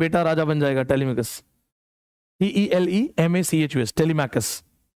कहता है कि मेरा बेटा राजा बन जाएगा, Telemachus. Telemachus, Telemachus.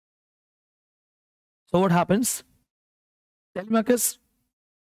 So what happens? Telemachus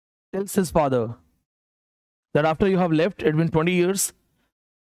tells his father that after you have left, it's been 20 years,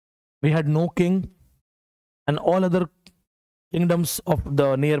 we had no king, and all other kingdoms of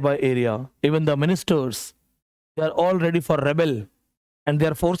the nearby area, even the ministers, they are all ready for rebel, and they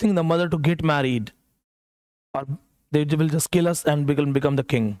are forcing the mother to get married, or they will just kill us and become the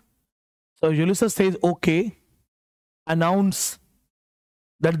king. So Ulysses says, okay, announce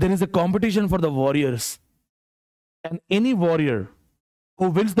that there is a competition for the warriors, and any warrior who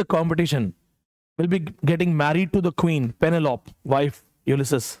wins the competition will be getting married to the queen, Penelope, wife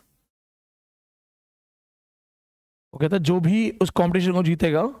Ulysses. वो कहता है जो भी उस competition को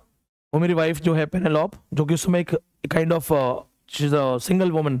जीतेगा वो मेरी वाइफ जो है पेनेलोप, जो कि उस समय एक kind of she is a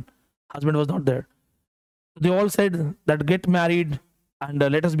single woman, husband was not there. They all said that get married and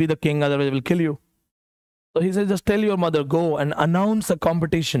let us be the king, otherwise we'll kill you. So he says, just tell your mother, go and announce a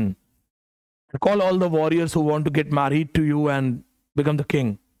competition and call all the warriors who want to get married to you and become the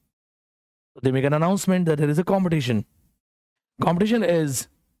king. So they make an announcement that there is a competition. Competition is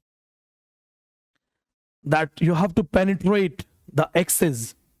that you have to penetrate the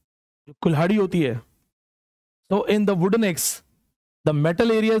X's. Kulhadi hoti hai. So in the wooden X, the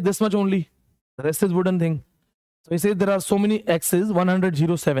metal area is this much only. The rest is wooden thing. So he says there are so many X's,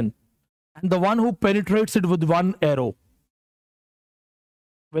 107. And the one who penetrates it with one arrow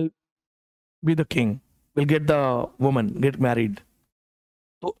will be the king, will get the woman, get married.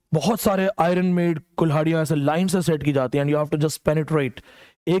 तो बहुत सारे iron made कुल्हाड़ियां ऐसे line से set की जाती हैं, and you have to just penetrate.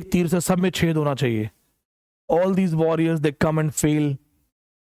 एक तीर से सब में छेद होना चाहिए. All these warriors, they come and fail.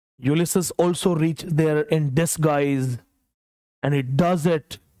 Ulysses also reaches there in disguise, and he does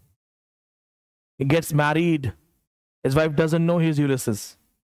it. He gets married. His wife doesn't know he's Ulysses.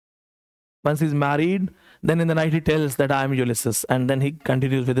 Once he's married, then in the night he tells that I am Ulysses, and then he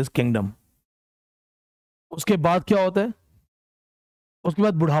continues with his kingdom. उसके बाद क्या होता है? उसके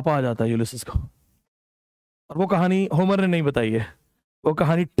बाद बुढ़ापा आ जाता है यूलिसिस को. और वो कहानी होमर ने नहीं बताई है, वो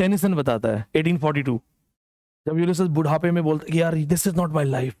कहानी टेनिसन बताता है 1842. जब यूलिसिस बुढ़ापे में बोलता है कि यार this is not my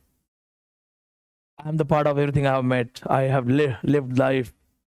life, I am the part of everything I have met, I have lived life.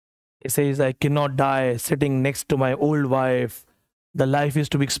 He says, I cannot die sitting next to my old wife. The life is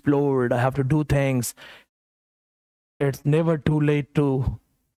to be explored. I have to do things. It's never too late to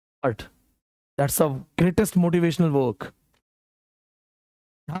start. That's the greatest motivational work.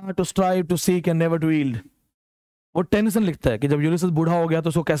 To strive, to seek, and never to yield. वो Tennyson लिखता है कि जब Ulysses बूढ़ा हो गया तो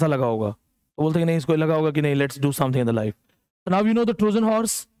उसको कैसा लगा होगा. तो बोलते हैं कि नहीं, इसको लगा होगा कि नहीं, let's do something in the life. So now you know the Trojan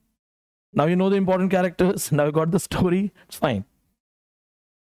horse. Now you know the important characters. Now you got the story. It's fine.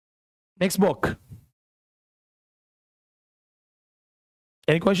 Next book.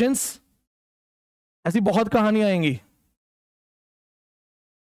 Any questions? ऐसी बहुत कहानियां आएंगी.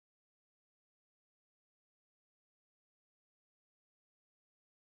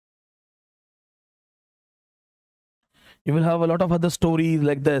 You will have a lot of other stories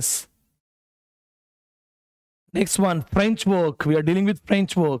like this. Next one, French work. We are dealing with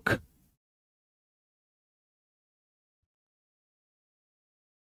French work.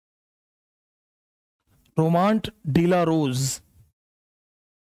 Romant de la Rose.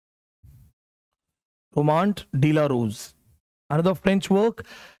 Romant de la Rose. Another French work.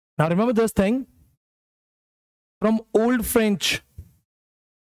 Now remember this thing. From Old French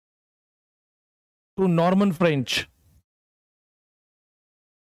to Norman French,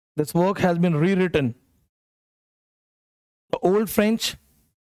 this work has been rewritten. The Old French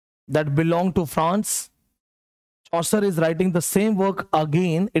that belonged to France, Chaucer is writing the same work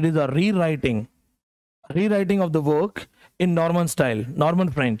again. It is a rewriting of the work in Norman style, Norman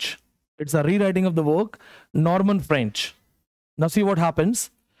French. It's a rewriting of the work, Norman French. Now see what happens.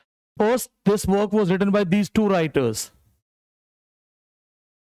 First, this work was written by these two writers.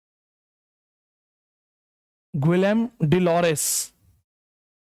 Guillaume de Loris,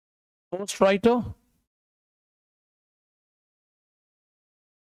 first writer.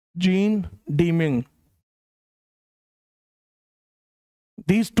 Jean Deming.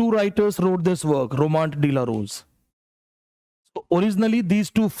 These two writers wrote this work, Romant de la Rose. So originally, these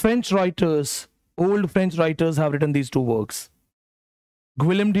two French writers, old French writers, have written these two works,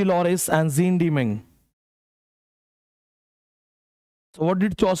 Guillaume de Loris and Jean Deming. So what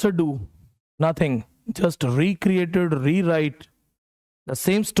did Chaucer do? Nothing. Just rewrite the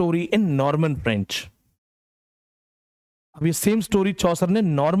same story in Norman French. अब ये same story Chaucer ने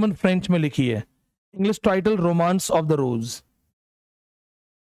Norman French में लिखी है. English title romance of the rose.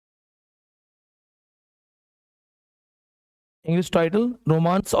 English title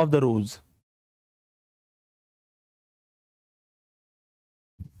romance of the रोज.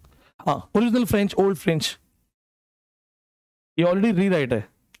 हाँ, original French, old French. ये already rewrite है.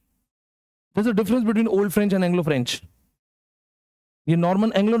 There is a difference between old French and Anglo French. ये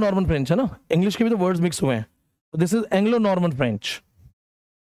Norman Anglo Norman French है ना, English के भी तो words mix हुए हैं. This is Anglo-Norman French.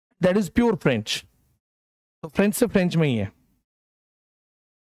 That is pure French. So French से French में ही है.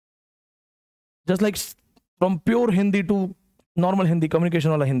 Just like from pure Hindi to normal Hindi,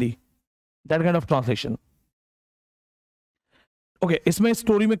 communication वाला Hindi. That kind of translation. Okay, इसमें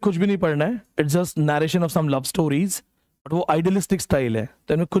स्टोरी में कुछ भी नहीं पढ़ना है. It's just narration of some love stories. But वो idealistic style है,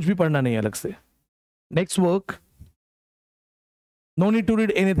 तो इनमें कुछ भी पढ़ना नहीं है अलग से. Next work. No need to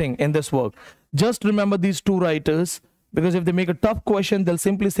read anything in this work. Just remember these two writers, because if they make a tough question, they'll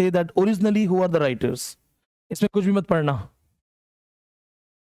simply say that originally who are the writers. इसमें कुछ भी मत पढ़ना.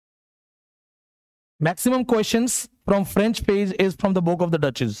 Maximum questions from French page is from the book of the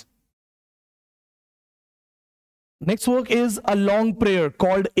Duchess. Next work is a long prayer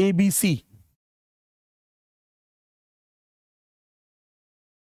called ABC.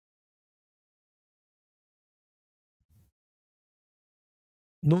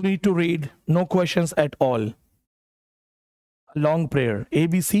 No need to read, no questions at all. A long prayer,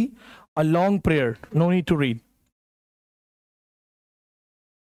 ABC, a long prayer, no need to read.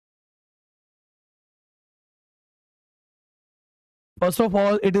 First of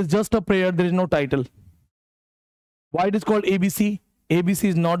all, it is just a prayer, there is no title. Why it is called ABC? ABC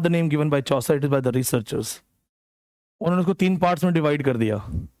is not the name given by Chaucer, it is by the researchers. उन्होंने उसको 3 parts में divide कर दिया.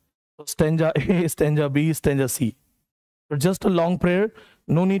 So stanza A, stanza B, stanza C. So just a long prayer,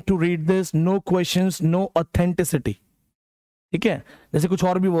 no need to read this, no questions, no authenticity. ठीक है, जैसे कुछ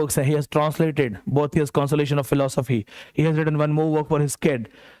और भी works हैं. He has translated Boethius' Consolation of Philosophy. He has written one more work for his kid.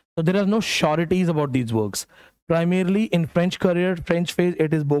 So there are no sureties about these works. Primarily in French career, French phase,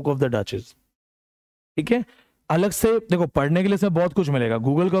 it is book of the Duchess. ठीक है, अलग से देखो पढ़ने के लिए इसमें बहुत कुछ मिलेगा,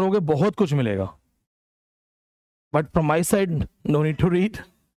 गूगल करोगे बहुत कुछ मिलेगा. But from my side, no need to read.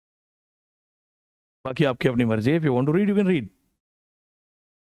 बाकी आपकी अपनी मर्जी. If you want to read, you can read.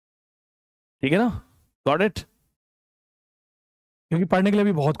 ठीक है ना? Got it? क्योंकि पढ़ने के लिए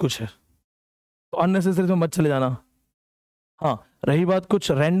भी बहुत कुछ है, तो अननेसेसरी में मत चले जाना. हाँ, रही बात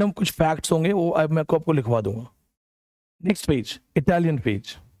कुछ रैंडम कुछ फैक्ट्स होंगे, वो अब मैं आपको लिखवा दूंगा. Next page, Italian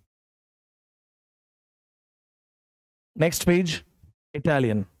page. Next page,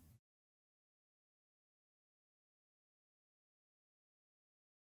 Italian.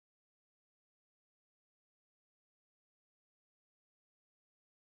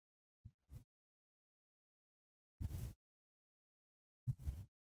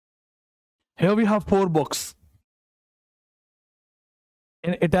 Here we have 4 books.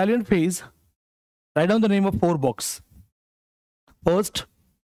 In Italian phase, write down the name of 4 books. First,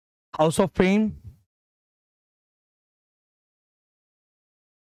 House of Fame.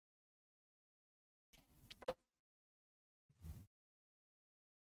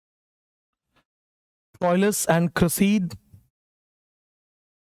 Troilus and Cresside.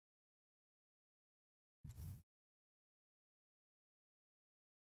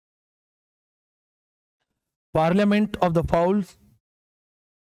 Parliament of the Fowls.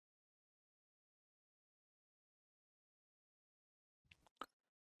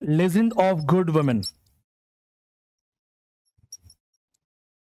 Legend of Good Women.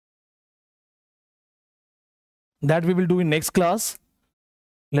 That we will do in next class.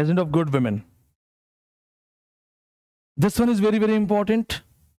 Legend of Good Women. This one is very, very important.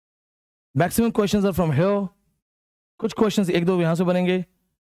 Maximum questions are from here. कुछ questions एक दो यहाँ से बनेंगे.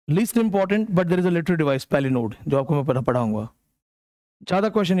 Least important, but there is a literary device, Palinode, जो आपको मैं पढ़ाऊंगा.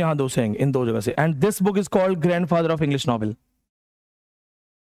 ज़्यादा question यहाँ 2 से आएंगे, इन 2 जगह से. And this book is called Grandfather of English Novel.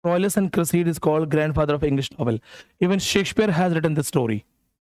 Troilus and Cresside is called Grandfather of English Novel. Even Shakespeare has written this story.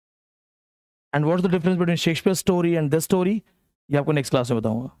 And what's the difference between Shakespeare's story and this story? ये आपको next class में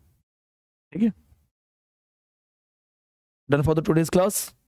बताऊंगा. ठीक है? Done for the today's class.